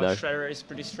agree with that. Shredder is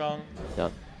pretty strong. Yeah.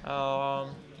 I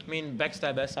mean,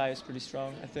 Backstab SI is pretty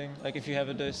strong, I think. Like, if you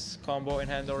have this combo in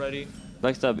hand already.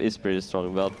 Backstab is pretty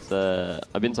strong, but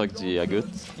I've been talking to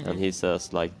Yagut, and he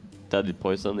says like Deadly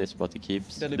Poison is what he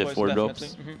keeps. Deadly the Poison, 4 definitely.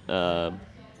 drops.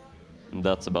 And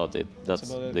that's about it. That's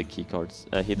the key cards.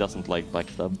 He doesn't like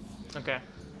Backstab. Okay.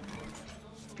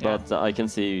 But I can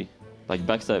see like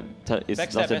Backstab is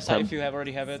Backstab SI if you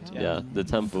already have it. Yeah, the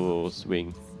tempo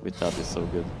swing with that is so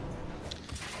good.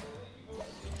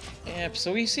 Yep,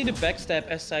 so we see the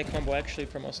Backstab SI combo actually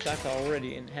from Ostkaka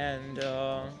already in hand,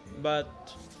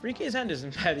 but Freakeh's hand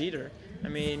isn't bad either. I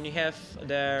mean, you have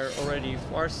there already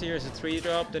Farseer as a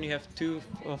 3-drop, then you have 2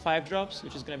 5-drops,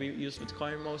 which is going to be used with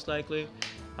coin most likely.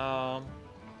 Backstab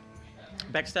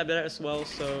there as well,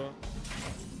 so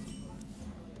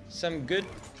some good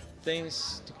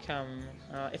things to come.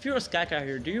 If you're Ostkaka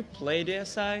here, do you play the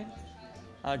SI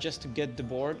just to get the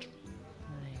board?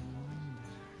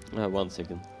 1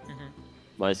 second.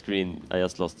 My screen, I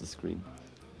just lost the screen.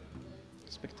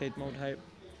 Spectate mode hype.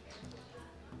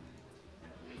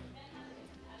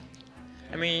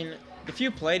 I mean, if you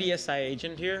play the SI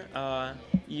agent here,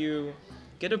 you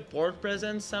get a board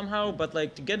presence somehow, but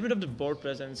like to get rid of the board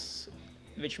presence,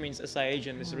 which means SI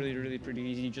agent is really pretty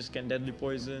easy. You just can Deadly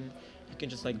Poison, you can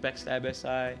just like backstab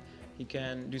SI, he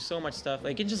can do so much stuff.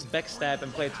 Like, he can just backstab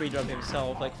and play 3-drop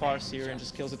himself, like Farseer, and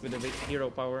just kills it with a hero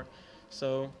power.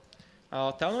 So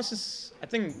Talnos is, I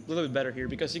think, a little bit better here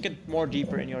because you get more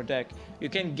deeper in your deck. You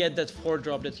can get that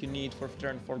 4-drop that you need for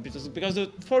turn 4 because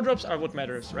the 4-drops are what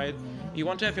matters, right? You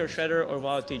want to have your Shredder or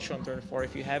Wild Teacher on turn 4.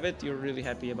 If you have it, you're really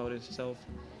happy about it yourself.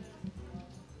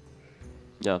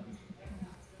 Yeah.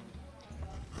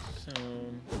 So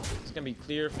it's gonna be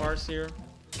clear Farseer.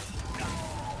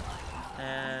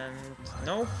 And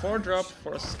no 4-drop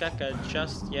for Ostkaka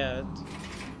just yet.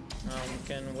 We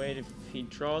can wait if he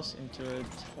draws into it.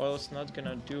 Oil's not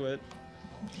gonna do it.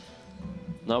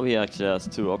 Now he actually has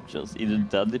 2 options, either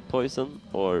Deadly Poison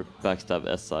or Backstab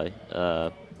SI.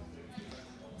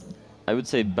 I would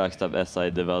say Backstab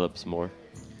SI develops more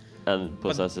and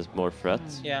possesses more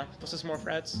threats. Yeah, possesses more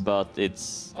threats. But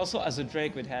it's also as a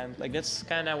Drake with hand. Like, that's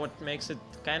kind of what makes it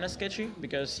kind of sketchy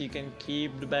because you can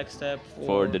keep the Backstab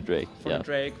for the Drake. The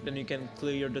Drake, then you can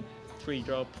clear the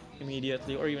 3-drop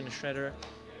immediately, or even a Shredder.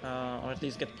 Or at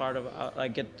least get part of,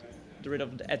 get rid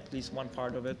of at least one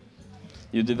part of it.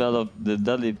 You develop the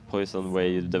Deadly Poison where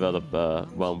you develop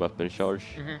 1 weapon charge.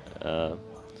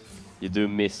 You do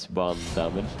miss 1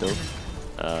 damage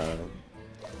though.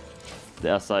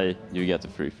 The SI, you get a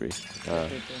free.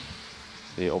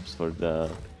 He opts for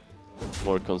the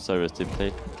more conservative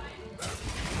play.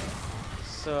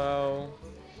 So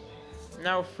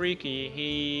now Freakeh,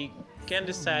 he can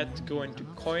decide to go into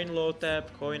coin low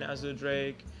tap, coin Azure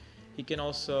Drake. He can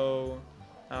also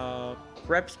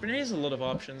prep spin. He has a lot of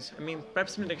options. I mean, prep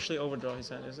spin actually overdraw his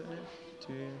hand, isn't it? 2,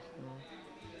 4.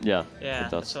 Yeah, Yeah,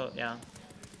 it does. so yeah.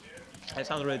 That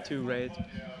sounds really too great.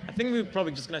 I think we're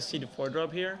probably just gonna see the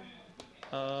 4-drop here.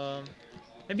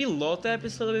 Maybe low tap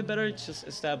is a little bit better. Just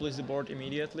establish the board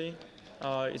immediately.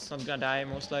 It's not gonna die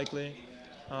most likely.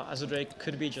 Azure Drake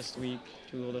could be just weak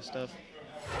to all this stuff.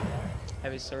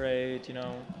 Heavy Serrate, you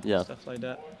know, Yeah. stuff like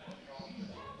that.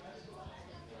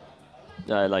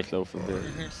 Yeah, I like low from here.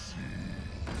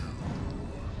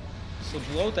 So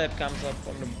the low tap comes up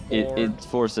on the board. It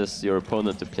forces your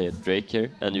opponent to play a Drake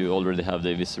here, and you already have the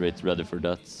Eviscerate ready for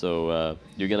that, so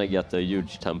you're gonna get a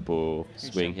huge tempo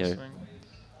swing here.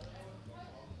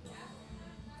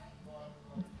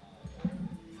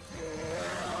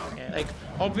 Yeah, like,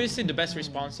 obviously the best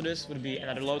response to this would be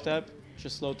another low tap.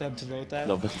 Just low tap to low tap.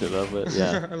 Love it,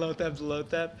 yeah. Low tap to low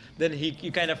tap. Then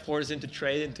you kind of force him to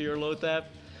trade into your low tap.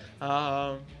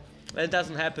 That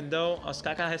doesn't happen though.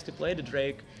 Ostkaka has to play the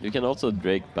Drake. You can also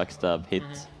Drake backstab hit.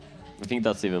 I think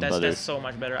that's even better. That's so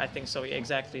much better. I think so. Yeah,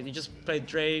 exactly. You just play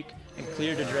Drake and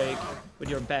clear the Drake with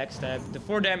your backstab. The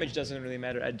 4 damage doesn't really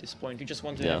matter at this point. You just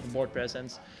want to have board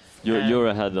presence. You're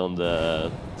ahead on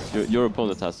the. Your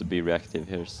opponent has to be reactive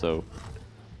here, so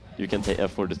you can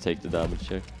afford to take the damage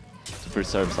here to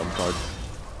preserve some cards.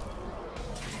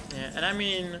 Yeah, and I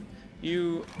mean,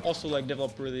 you also like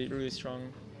develop really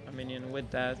strong minion with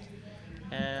that,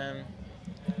 and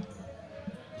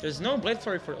there's no Blade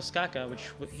Flurry for Ostkaka,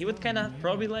 which he would kind of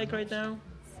probably like right now.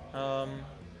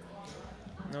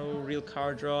 No real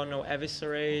card draw, no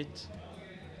Eviscerate.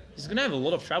 He's gonna have a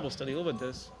lot of troubles to deal with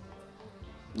this.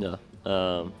 Yeah.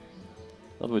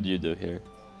 What would you do here?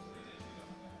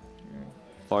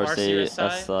 Farseer,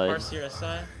 SI,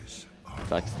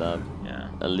 backstab,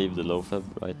 and leave the low feb,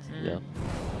 right? Yeah.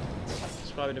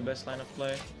 It's probably the best line of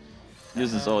play.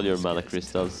 Uses all your mana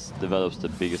crystals, develops the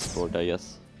biggest board, I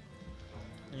guess.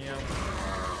 Yeah.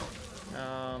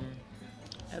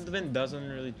 Advent doesn't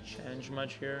really change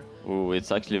much here. Ooh,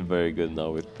 it's actually very good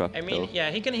now with prep. I mean, yeah,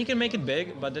 he can make it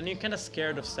big, but then you're kind of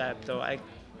scared of sap, though. I'm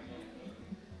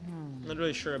not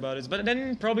really sure about it. But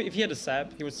then probably if he had a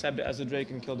sap, he would sap the Azure Drake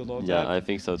and kill the low tap. Yeah, I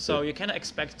think so too. So you kind of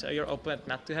expect your opponent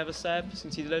not to have a sap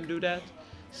since he didn't do that.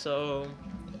 So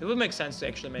it would make sense to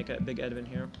actually make a big Advent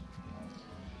here.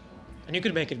 And you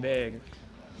could make it big.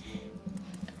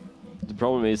 The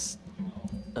problem is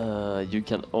you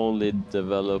can only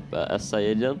develop a SI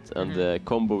agent, and the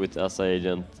combo with SI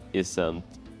agent isn't.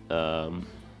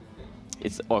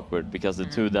 It's awkward because the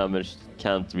 2 damage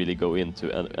can't really go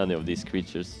into any of these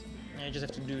creatures. Yeah, you just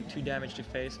have to do 2 damage to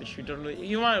face, which you don't really.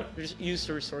 You want to use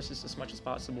the resources as much as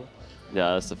possible.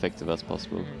 Yeah, as effective as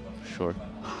possible, for sure.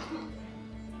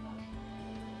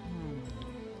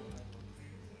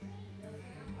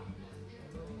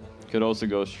 Could also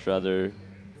go Shredder,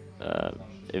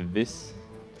 if this.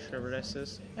 Shredder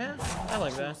Esses. Yeah, I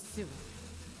like that.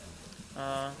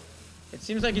 It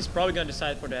seems like he's probably gonna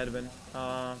decide for the Advent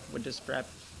with this prep.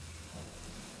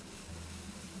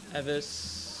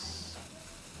 Evis,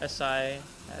 SI,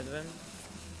 Advent.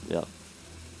 Yeah.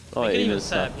 Oh, he can even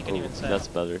sap. sap. He can even sap. That's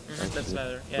better. That's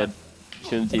better. Yeah. But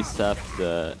shouldn't he sap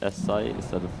the SI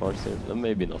instead of Farseer?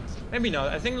 Maybe not. Maybe not.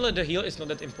 I think the heal is not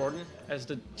that important as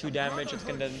the 2 damage it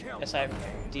can then SI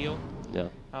deal. Yeah.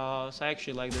 So I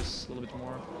actually like this a little bit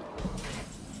more.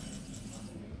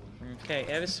 Okay,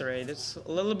 Eviscerate. It's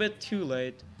a little bit too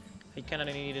late. I kind of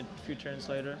need it a few turns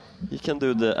later. You can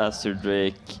do the Azure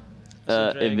Drake,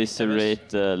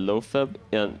 Eviscerate low feb,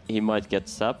 and he might get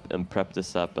sap and prep the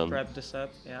sap and Prep the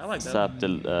sap. Yeah, I like that. sap the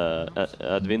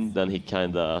Advin, then he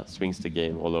kinda swings the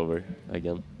game all over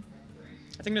again.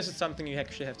 I think this is something you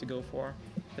actually have to go for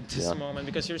at this moment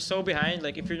because you're so behind.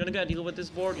 Like if you're not gonna deal with this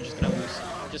board, you're just gonna lose.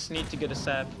 You just need to get a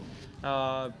sap.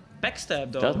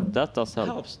 Backstab though. That does help.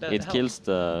 Helps. That it helps. kills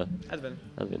the Advent.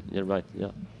 Advin. You're right.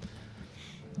 Yeah.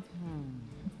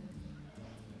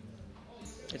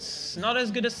 It's not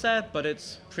as good as sap, but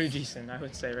it's pretty decent, I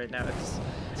would say right now.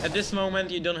 At this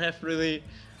moment, you don't have really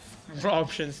more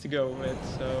options to go with,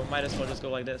 so might as well just go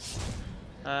like this.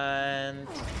 And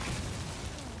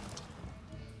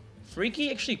Freakeh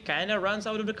actually kind of runs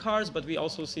out of the cards, but we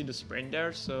also see the sprint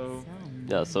there, so...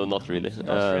 Yeah, so not really.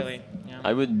 Not really, yeah.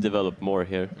 I would develop more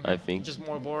here, I think. Just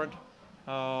more board.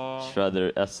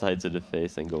 Shredder S-side to the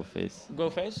face and go face. Go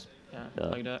face? Yeah,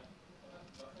 like that.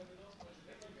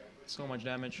 So much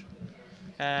damage.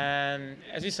 And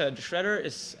as you said, the Shredder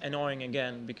is annoying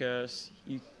again, because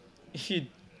if you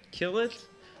kill it,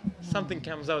 something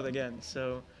comes out again,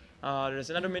 so There's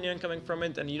another minion coming from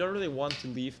it, and you don't really want to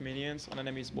leave minions on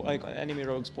like on enemy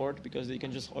rogue's board because you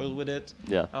can just oil with it.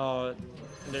 Yeah. And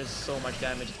there's so much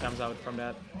damage that comes out from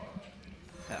that.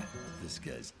 This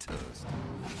guy's toast.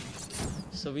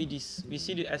 So we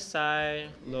see the SI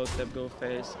low step go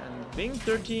face, and being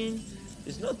 13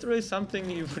 is not really something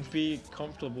you would be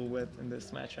comfortable with in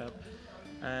this matchup.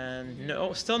 And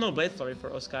still no Blade Flurry for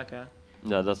Ostkaka.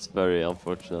 Yeah, that's very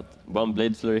unfortunate. One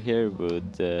Blade Flurry here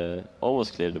would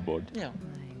almost clear the board. Yeah.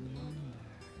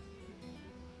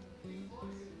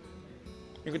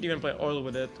 You could even play oil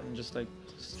with it and just like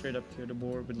straight up clear the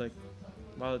board with like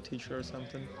Wild Teacher or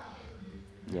something.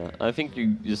 Yeah, I think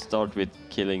you start with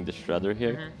killing the Shredder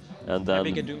here, and then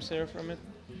maybe get Doomsayer from it.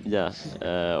 Yeah,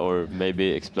 or maybe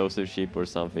Explosive Sheep or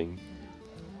something,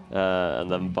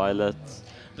 and then Violet.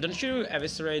 But don't you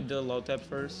eviscerate the low tap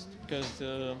first? Because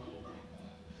the...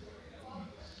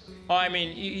 Oh, I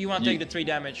mean, you want to take the 3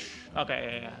 damage.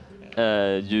 Okay,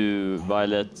 yeah. You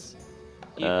Violet,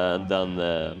 and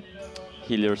then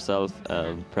heal yourself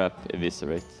and prep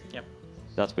Eviscerate. Yep.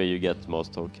 That way you get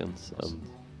most tokens. And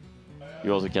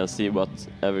you also can see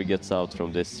whatever gets out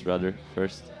from this Shredder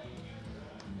first.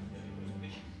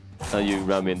 And you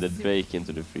ram in the Drake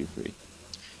into the 3/3.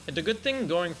 The good thing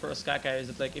going for Ostkaka is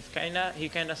that like if he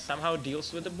kinda somehow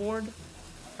deals with the board,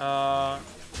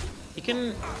 he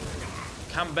can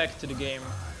come back to the game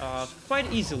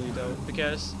quite easily though,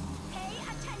 because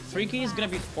Freakeh is gonna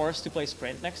be forced to play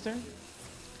Sprint next turn.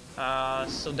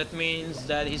 So that means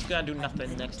that he's gonna do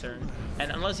nothing next turn,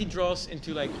 and unless he draws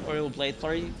into like Oil Blade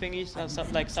Flurry thingies,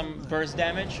 some burst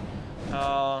damage,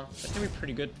 that can be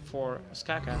pretty good for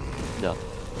Ostkaka. Yeah.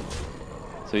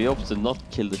 So he opts to not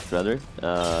kill the Shredder.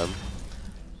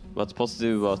 What's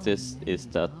positive about this is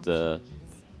that the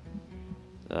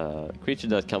creature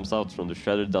that comes out from the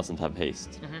Shredder doesn't have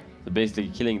haste. So basically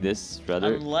killing this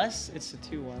Shredder... Unless it's a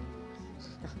 2/1.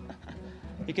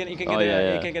 you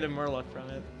can get a Murloc from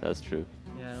it. That's true.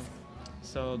 Yeah.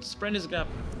 So the Sprint is gonna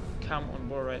come on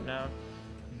board right now.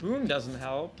 Boom doesn't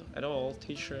help at all.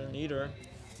 Teacher neither.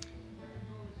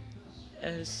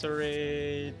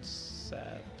 Eviscerate,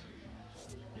 Sap.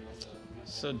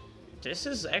 So this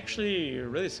is actually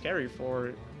really scary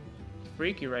for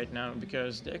Freakeh right now,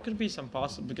 because there could be some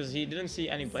possible, because he didn't see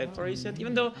any Blade Flurries yet,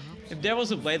 even though if there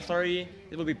was a Blade Flurry,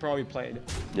 it would be probably played.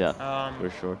 Yeah, for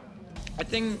sure. I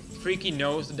think Freakeh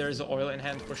knows that there is an oil in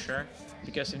hand for sure,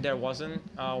 because if there wasn't,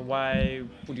 why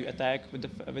would you attack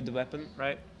with the weapon,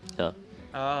 right? Yeah.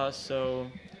 So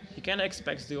he kind of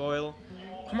expects the oil.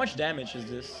 How much damage is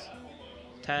this?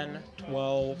 10,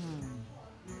 12,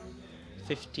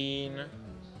 15,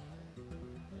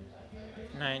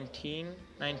 19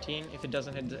 if it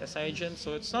doesn't hit the SI agent,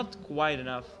 so it's not quite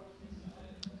enough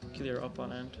to kill your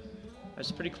opponent.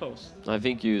 That's pretty close. I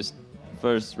think you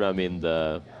first ram in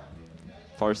the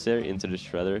Farseer into the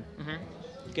Shredder.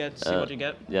 See what you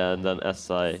get. Yeah, and then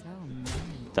SI,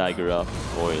 dagger up,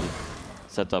 oil,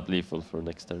 set up lethal for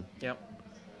next turn. Yep.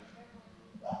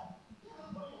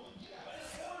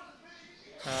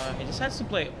 He decides to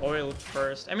play oil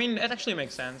first. I mean, it actually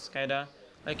makes sense, kinda.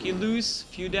 Like you lose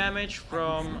few damage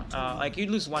from, like you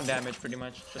lose 1 damage pretty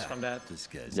much just from that.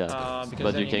 Yeah,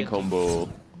 but you can combo.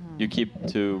 You keep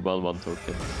 2 1/1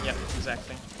 tokens. Yeah,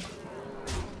 exactly.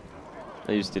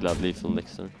 And you still have lethal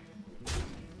next turn.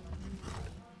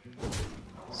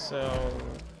 So,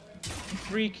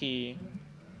 Freakeh.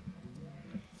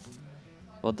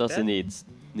 What does he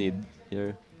need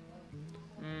here?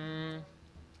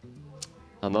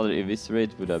 Another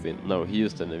Eviscerate would have been... No, he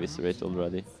used an Eviscerate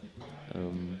already.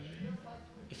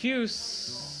 If you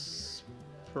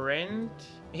sprint...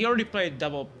 He already played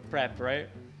double prep, right?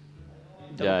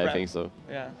 Double prep. I think so.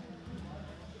 Yeah.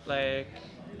 Like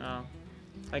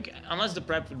unless the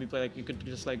prep would be played, like you could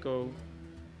just like go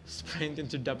sprint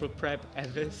into double prep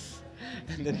Evis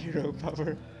and then hero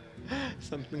power.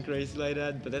 Something crazy like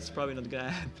that, but that's probably not gonna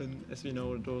happen, as we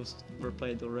know those were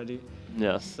played already.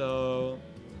 Yeah. So...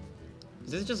 Is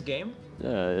this just game?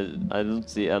 Yeah, I don't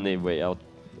see any way out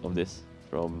of this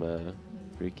from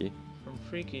Freakeh. From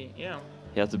Freakeh, yeah.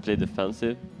 He has to play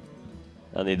defensive,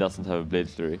 and he doesn't have a Blade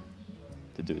Flurry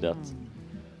to do that.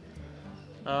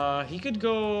 He could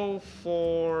go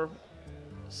for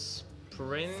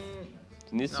sprint.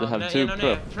 He needs to have 2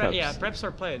 preps. Yeah, preps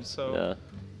are played, so yeah. I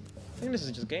think this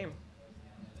is just game.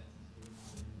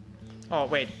 Oh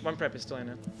wait, 1 prep is still in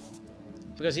it.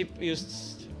 Because he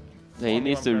used... Yeah, he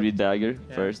needs to re-dagger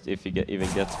first if he even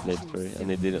gets Blade Flurry, and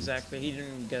he didn't. Exactly, he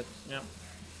didn't get... Yeah.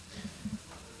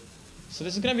 So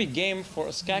this is gonna be game for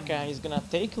Ostkaka. He's gonna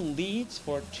take leads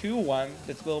for 2-1.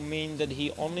 That will mean that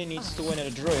he only needs to win at a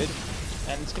Druid.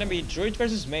 And it's gonna be Druid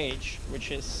versus Mage,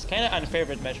 which is kind of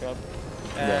unfavorite matchup.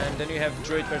 And then you have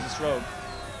Druid versus Rogue.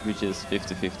 Which is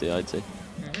 50-50, I'd say.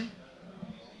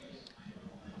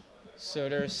 So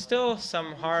there's still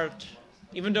some hard,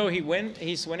 even though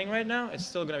he's winning right now, it's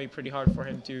still gonna be pretty hard for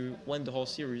him to win the whole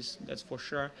series, that's for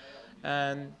sure.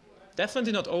 And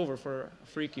definitely not over for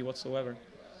Freakeh whatsoever.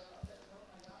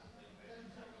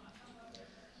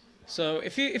 So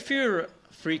if you're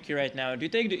Freakeh right now, do you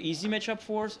take the easy matchup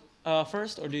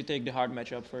first, or do you take the hard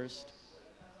matchup first?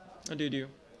 What do you do?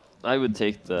 I would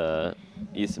take the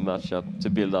easy matchup to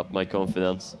build up my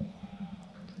confidence.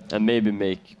 And maybe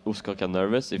make Ostkaka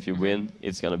nervous. If you win,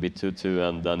 it's gonna be 2-2,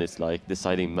 and then it's like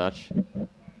deciding match.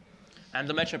 And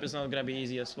the matchup is not gonna be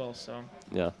easy as well, so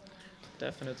Yeah.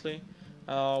 definitely.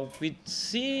 We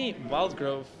see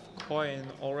Wildgrove coin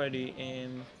already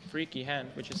in Freakeh hand,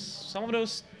 which is some of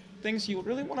those things you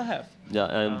really want to have. Yeah,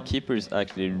 and Keeper is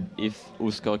actually, if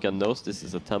Ostkaka knows this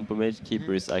is a Tempo Mage,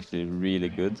 Keeper is actually really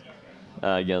good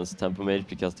against Tempo Mage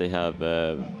because they have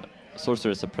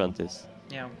Sorcerer's Apprentice.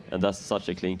 Yeah. And that's such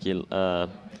a clean kill.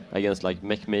 Against like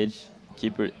Mech Mage,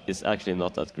 Keeper is actually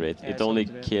not that great. Yeah, it only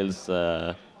kills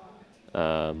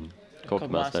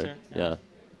Cogmaster, Yeah.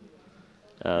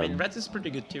 I mean, Red is pretty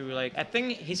good too. Like, I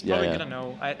think he's probably yeah. gonna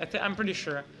know. I'm pretty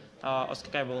sure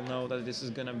Ostkaka will know that this is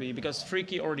gonna be, because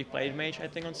Freakeh already played Mage, I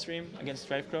think, on stream against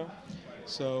Drivecrow.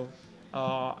 So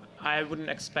I wouldn't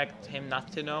expect him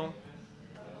not to know.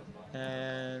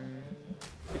 And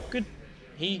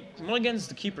he mulligans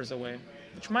the Keepers away,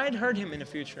 which might hurt him in the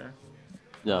future.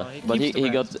 Yeah, He but keeps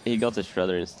the he got a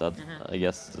Shredder instead, I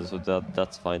guess. So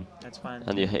that's fine. That's fine.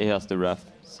 And he has the Wrath,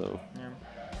 so. Yeah.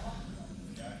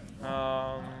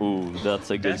 Ooh,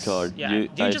 that's a good card. Yeah.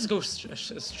 Do you just go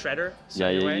Shredder? Yeah,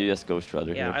 you just go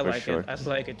Shredder. Yeah, here, I for like sure. it. I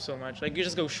like it so much. Like, you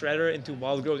just go Shredder into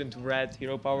Wild Growth into Red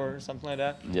Hero Power or something like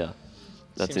that. Yeah,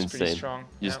 that's Seems pretty insane.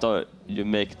 strong. You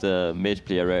make the mage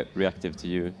player reactive to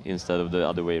you instead of the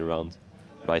other way around,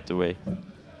 right away.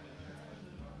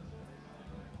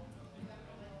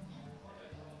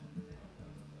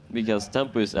 Because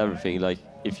tempo is everything. Like,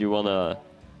 if you wanna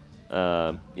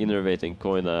innervate and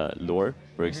coin a lore,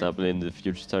 for example, in the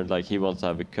future turn, like he wants to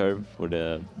have a curve for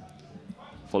the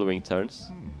following turns.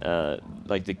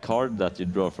 Like the card that you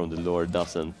draw from the lore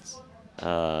doesn't.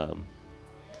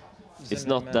 It's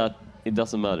not matter. that. It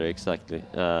doesn't matter exactly.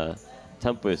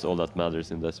 Tempo is all that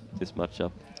matters in this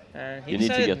matchup. He You need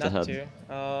to decided get not ahead.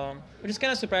 to, which is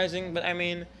kind of surprising. But I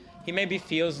mean, he maybe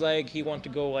feels like he wants to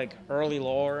go like early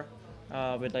lore,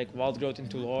 with like Wild Growth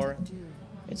into lore.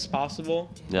 It's possible.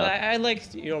 Yeah. But I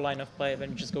like your line of play when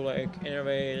you just go like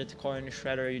Innervate, Coin,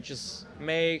 Shredder. You just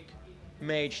make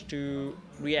Mage to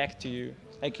react to you.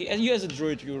 Like, you as a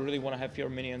druid, you really want to have your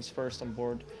minions first on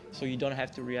board, so you don't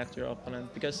have to react to your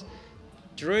opponent, because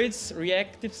druids'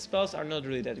 reactive spells are not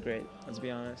really that great, let's be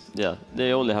honest. Yeah,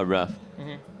 they only have Wrath,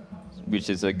 which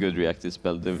is a good reactive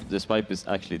spell. The Swipe is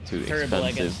actually too Terrible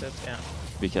expensive against it, yeah.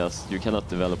 because you cannot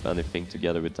develop anything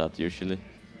together with that usually.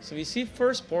 So we see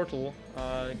first Portal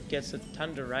gets a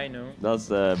Thunder Rhino. That's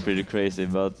pretty crazy,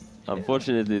 but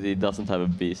unfortunately he doesn't have a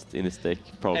beast in his deck,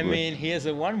 probably. I mean, he has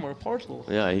one more Portal.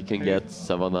 Yeah, he can get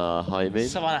Savannah Highmane.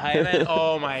 Savannah Highmane,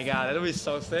 oh my god, that would be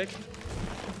so sick.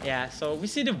 Yeah, so we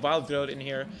see the Wild Growth in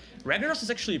here. Ragnaros is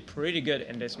actually pretty good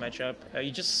in this matchup. You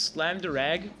just slam the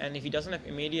Rag, and if he doesn't have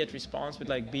immediate response with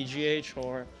like BGH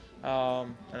or, I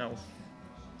don't know,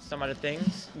 some other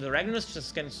things, the Ragnaros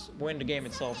just can win the game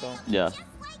itself though. Yeah,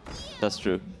 that's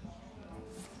true.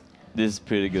 This is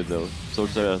pretty good though.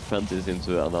 Sorcerer Apprentice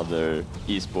into another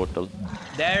East portal.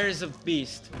 There's a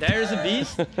beast. There's a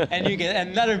beast, and you get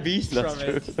another beast That's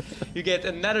from it. true. You get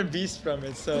another beast from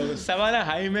it. So Savannah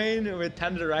Highmane with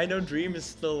Thunder Rhino Dream is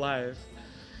still alive.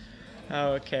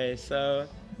 Okay, so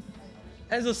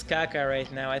as Ostkaka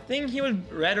right now, I think he would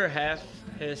rather have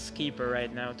his keeper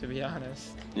right now, to be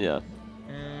honest. Yeah.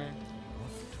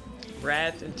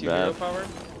 Rat into Rat. hero power.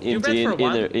 Into You rat for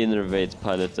one? innervate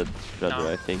piloted Shredder,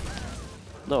 No. I think.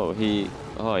 No, he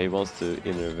wants to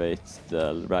innervate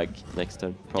the Rag next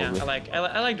turn, probably. Yeah,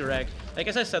 I like the Rag. Like,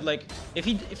 as I said, like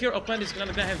if your opponent is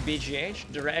gonna have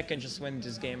BGH, the Rag can just win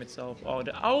this game itself. Oh,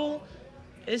 the Owl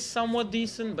is somewhat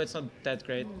decent, but it's not that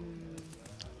great.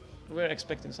 We're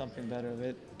expecting something better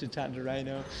with the Thunder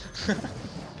Rhino.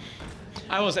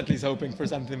 I was at least hoping for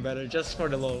something better, just for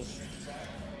the lulz.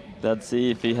 Let's see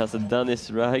if he has a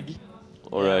Dennis Rag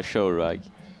or Yeah. a Show Rag.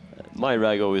 My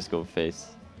Rag always go face.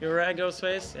 Your Rag goes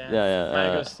face? Yeah. Yeah,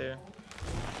 Mine goes too.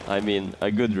 I mean,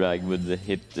 a good Rag would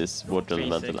hit this Water 3-6,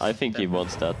 Elemental. I think he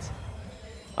wants that.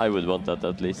 I would want that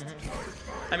at least.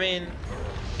 I mean,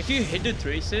 if you hit the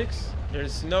 3-6,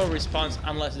 there's no response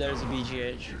unless there's a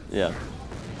BGH. Yeah.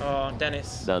 Oh,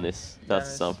 Dennis. Dennis.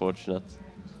 That's Dennis. unfortunate.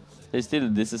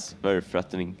 This is very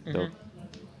threatening though.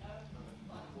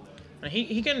 And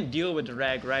he can deal with the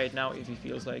Rag right now if he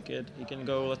feels like it. He can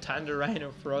go Thunder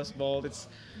Rhino, Frostbolt. It's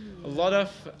a lot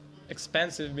of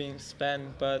expensive being spent,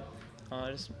 but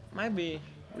there might be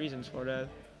reasons for that.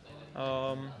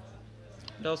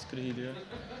 What else could he do?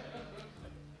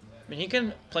 I mean, he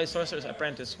can play Sorcerer's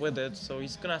Apprentice with it, so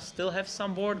he's gonna still have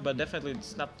some board, but definitely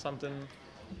it's not something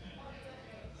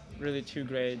really too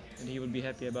great that he would be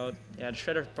happy about. Yeah, the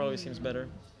Shredder probably seems better.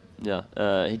 Yeah,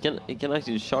 he can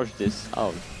actually charge this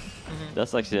out.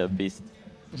 That's actually a beast.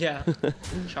 Yeah,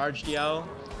 charge the owl.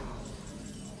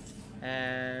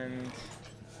 And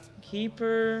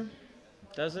Keeper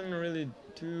doesn't really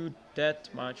do that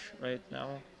much right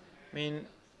now. I mean,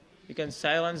 you can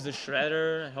silence the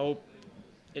Shredder and hope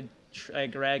it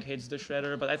like Rag hits the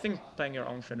Shredder, but I think playing your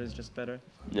own Shredder is just better.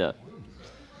 Yeah,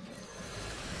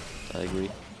 I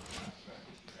agree.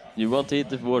 You want to hit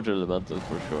the Water Elemental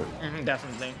for sure.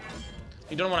 Definitely.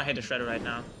 You don't want to hit the Shredder right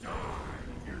now.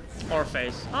 Or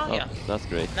face. Oh, yeah. That's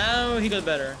great. Now he got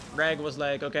better. Rag was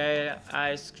like, okay,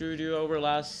 I screwed you over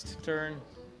last turn.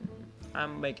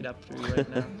 I'm making up to you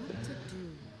right now.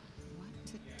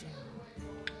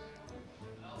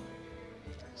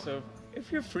 So,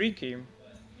 if you're Freakeh,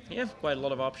 you have quite a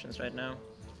lot of options right now.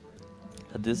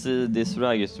 This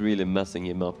Rag is really messing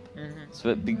him up.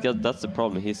 So because that's the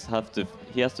problem. He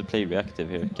has to play reactive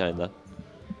here, kinda.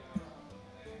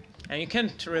 And you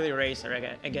can't really race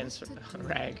against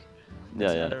Rag.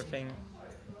 That's another thing.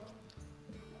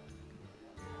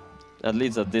 At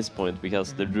least at this point,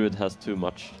 because the Druid has too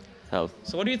much health.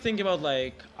 So what do you think about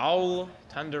like Owl,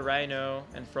 Thunder Rhino,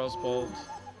 and Frostbolt?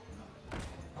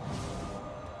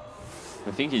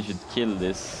 I think he should kill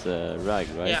this Rag,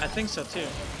 right? Yeah, I think so too.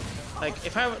 Like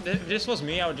if this was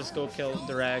me, I would just go kill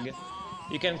the Rag.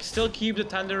 You can still keep the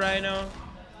Thunder Rhino.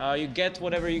 You get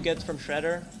whatever you get from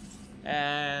Shredder,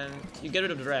 and you get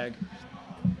rid of the Rag.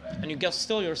 And you get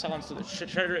still your silence to the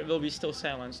Shredder will be still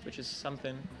silenced, which is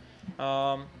something.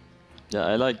 Yeah,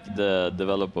 I like the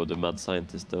develop of the Mad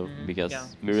Scientist though, because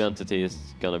Mirror Entity is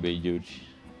gonna be huge.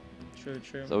 True,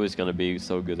 true. It's always gonna be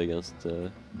so good against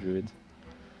Druid.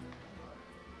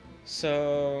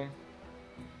 So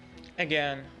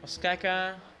again,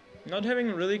 Ostkaka not having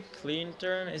a really clean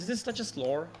turn. Is this not just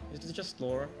lore? Is this just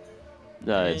lore?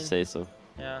 Yeah, I I'd mean, say so.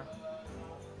 Yeah.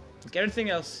 Like everything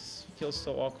else feels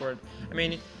so awkward. I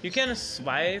mean, you can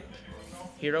swipe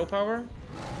hero power,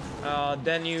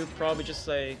 then you probably just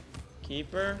like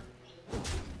Keeper.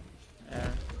 Yeah,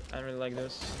 I don't really like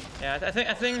this. Yeah,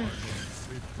 I think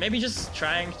maybe just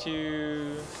trying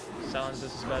to silence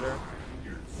this is better.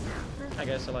 I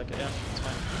guess I like it. Yeah, it's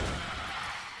fine.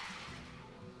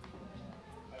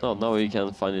 Oh, now we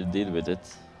can finally deal with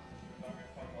it.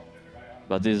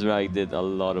 But this Rag did a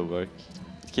lot of work.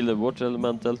 Killed the Water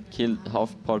Elemental, killed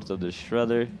half part of the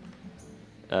Shredder,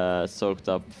 soaked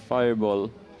up Fireball,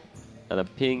 and a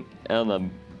ping, and a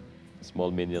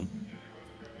small minion.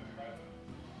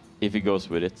 If he goes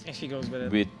with it. If he goes with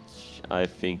it. Which I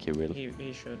think he will.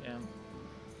 He should, yeah.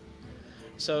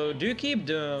 So, do you keep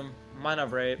the Mana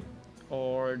Braid,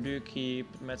 or do you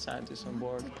keep Mad Scientist on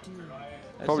board?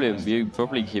 You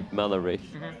probably keep Mana Ray.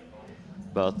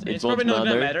 But it's probably not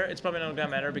gonna matter. It's probably not gonna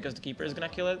matter because the Keeper is gonna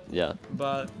kill it. Yeah.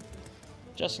 But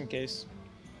just in case.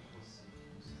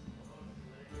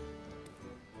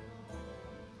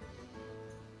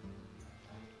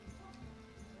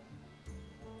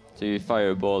 So you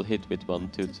Fireball, hit with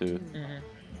 1/2/2,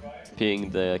 ping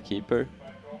the Keeper.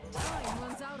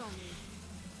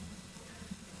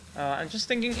 I'm just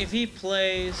thinking if he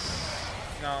plays.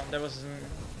 No, there wasn't.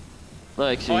 No,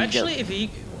 actually,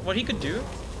 what he could do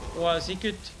was he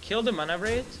could kill the Mana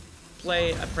Braid,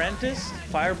 play Apprentice,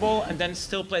 Fireball, and then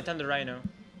still play Thunder Rhino.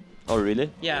 Oh really?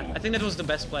 Yeah, I think that was the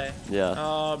best play.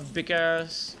 Yeah.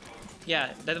 Because,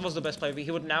 yeah, that was the best play.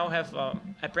 He would now have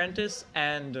Apprentice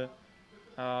and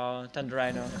Thunder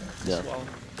Rhino as well.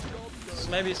 It's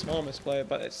maybe a small misplay,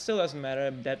 but it still doesn't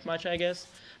matter that much, I guess.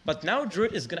 But now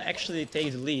Druid is gonna actually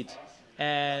take the lead,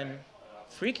 and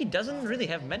Freakeh doesn't really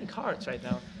have many cards right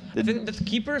now. I think that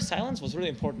Keeper silence was really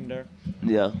important there.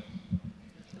 Yeah.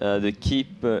 The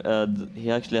Keeper,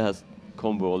 he actually has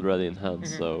combo already in hand,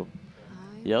 so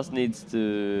he just needs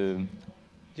to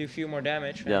do a few more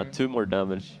damage. Yeah, 2 more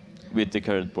damage with the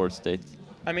current board state.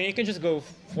 I mean, you can just go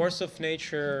Force of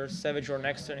Nature, Savage, or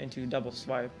next turn into double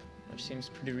swipe, which seems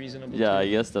pretty reasonable. Yeah, too. I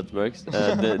guess that works.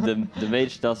 The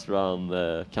mage does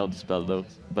run counter spell though,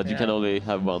 but you can only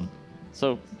have one,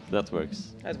 so that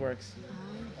works. That works.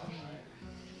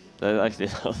 Actually,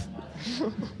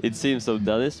 it seems so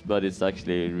Dennis, but it's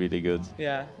actually really good.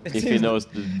 Yeah. If he knows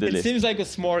the It list. seems like a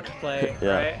smork play,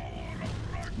 Yeah. right?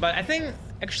 But I think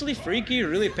actually Freakeh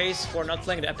really pays for not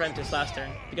playing the Apprentice last turn.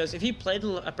 Because if he played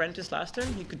the Apprentice last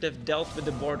turn, he could have dealt with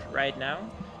the board right now.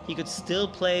 He could still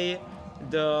play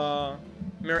the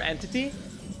Mirror Entity.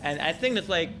 And I think that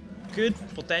like could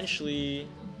potentially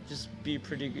just be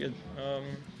pretty good.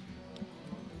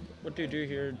 What do you do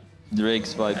here? Drake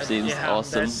swipe seems yeah,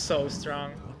 awesome. that's so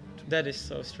strong. That is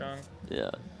so strong. Yeah.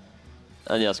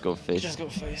 And just go face. Just go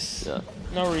face. Yeah.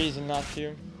 No reason not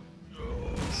to.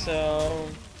 So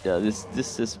Yeah,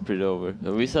 this is pretty over.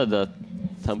 We said that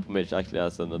Tempo Mage actually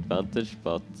has an advantage,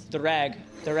 but the rag,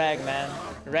 man.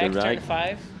 Rag The turn rag?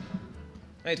 5.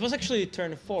 Wait, it was actually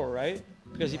turn 4, right?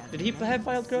 Because did he have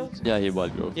wild growth? yeah, he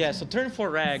wild growth. Yeah, so turn 4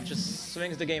 rag just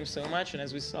swings the game so much, and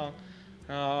as we saw,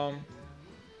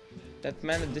 that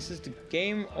meant that this is the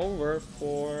game over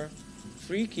for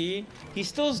Freakeh. He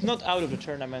still is not out of the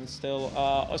tournament still.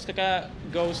 Ostkaka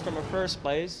goes from a first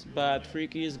place, but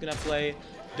Freakeh is gonna play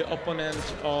the opponent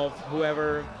of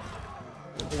whoever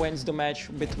wins the match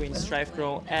between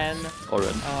Strifecrow and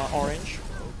Orange.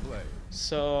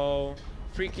 So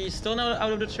Freakeh is still not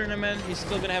out of the tournament. He's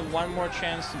still gonna have one more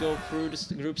chance to go through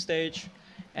this group stage,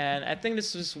 and I think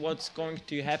this is what's going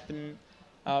to happen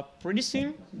pretty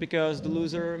soon, because the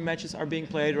loser matches are being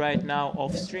played right now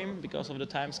off stream because of the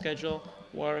time schedule.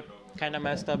 We're kind of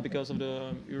messed up because of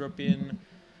the European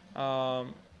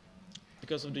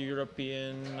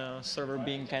server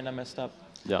being kind of messed up.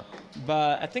 Yeah.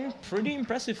 But I think pretty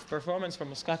impressive performance from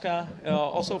Ostkaka,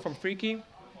 also from Freakeh.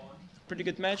 Pretty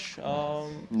good match.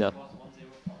 Yeah.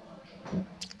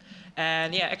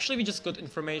 And yeah, actually we just got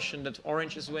information that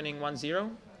Orange is winning 1-0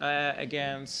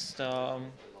 against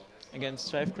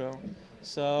Strifecrow.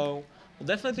 So we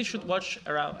definitely should watch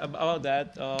about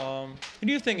that. Who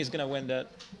do you think is gonna win that?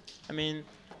 I mean,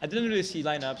 I didn't really see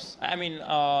lineups. I mean,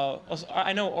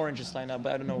 I know Orange's lineup,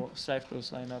 but I don't know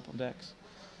Strifecrow's lineup of decks.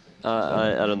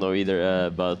 I don't know either,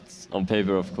 but on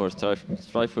paper, of course,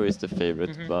 Strifecrow is the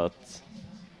favorite, but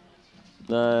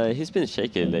he's been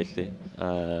shaky lately.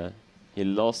 He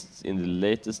lost in the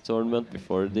latest tournament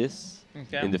before this,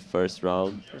 Okay. in the first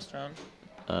round. First round.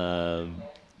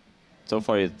 So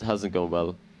far, it hasn't gone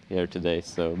well here today,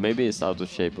 so maybe he's out of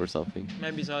shape or something.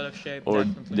 Maybe he's out of shape. Or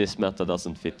definitely. this meta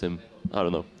doesn't fit him. I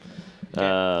don't know.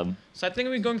 Okay. So I think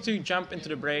we're going to jump into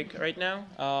the break right now.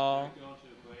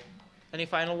 Any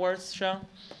final words, Shah?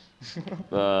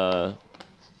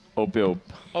 OP.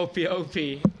 OP,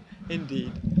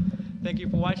 indeed. Thank you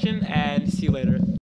for watching, and see you later.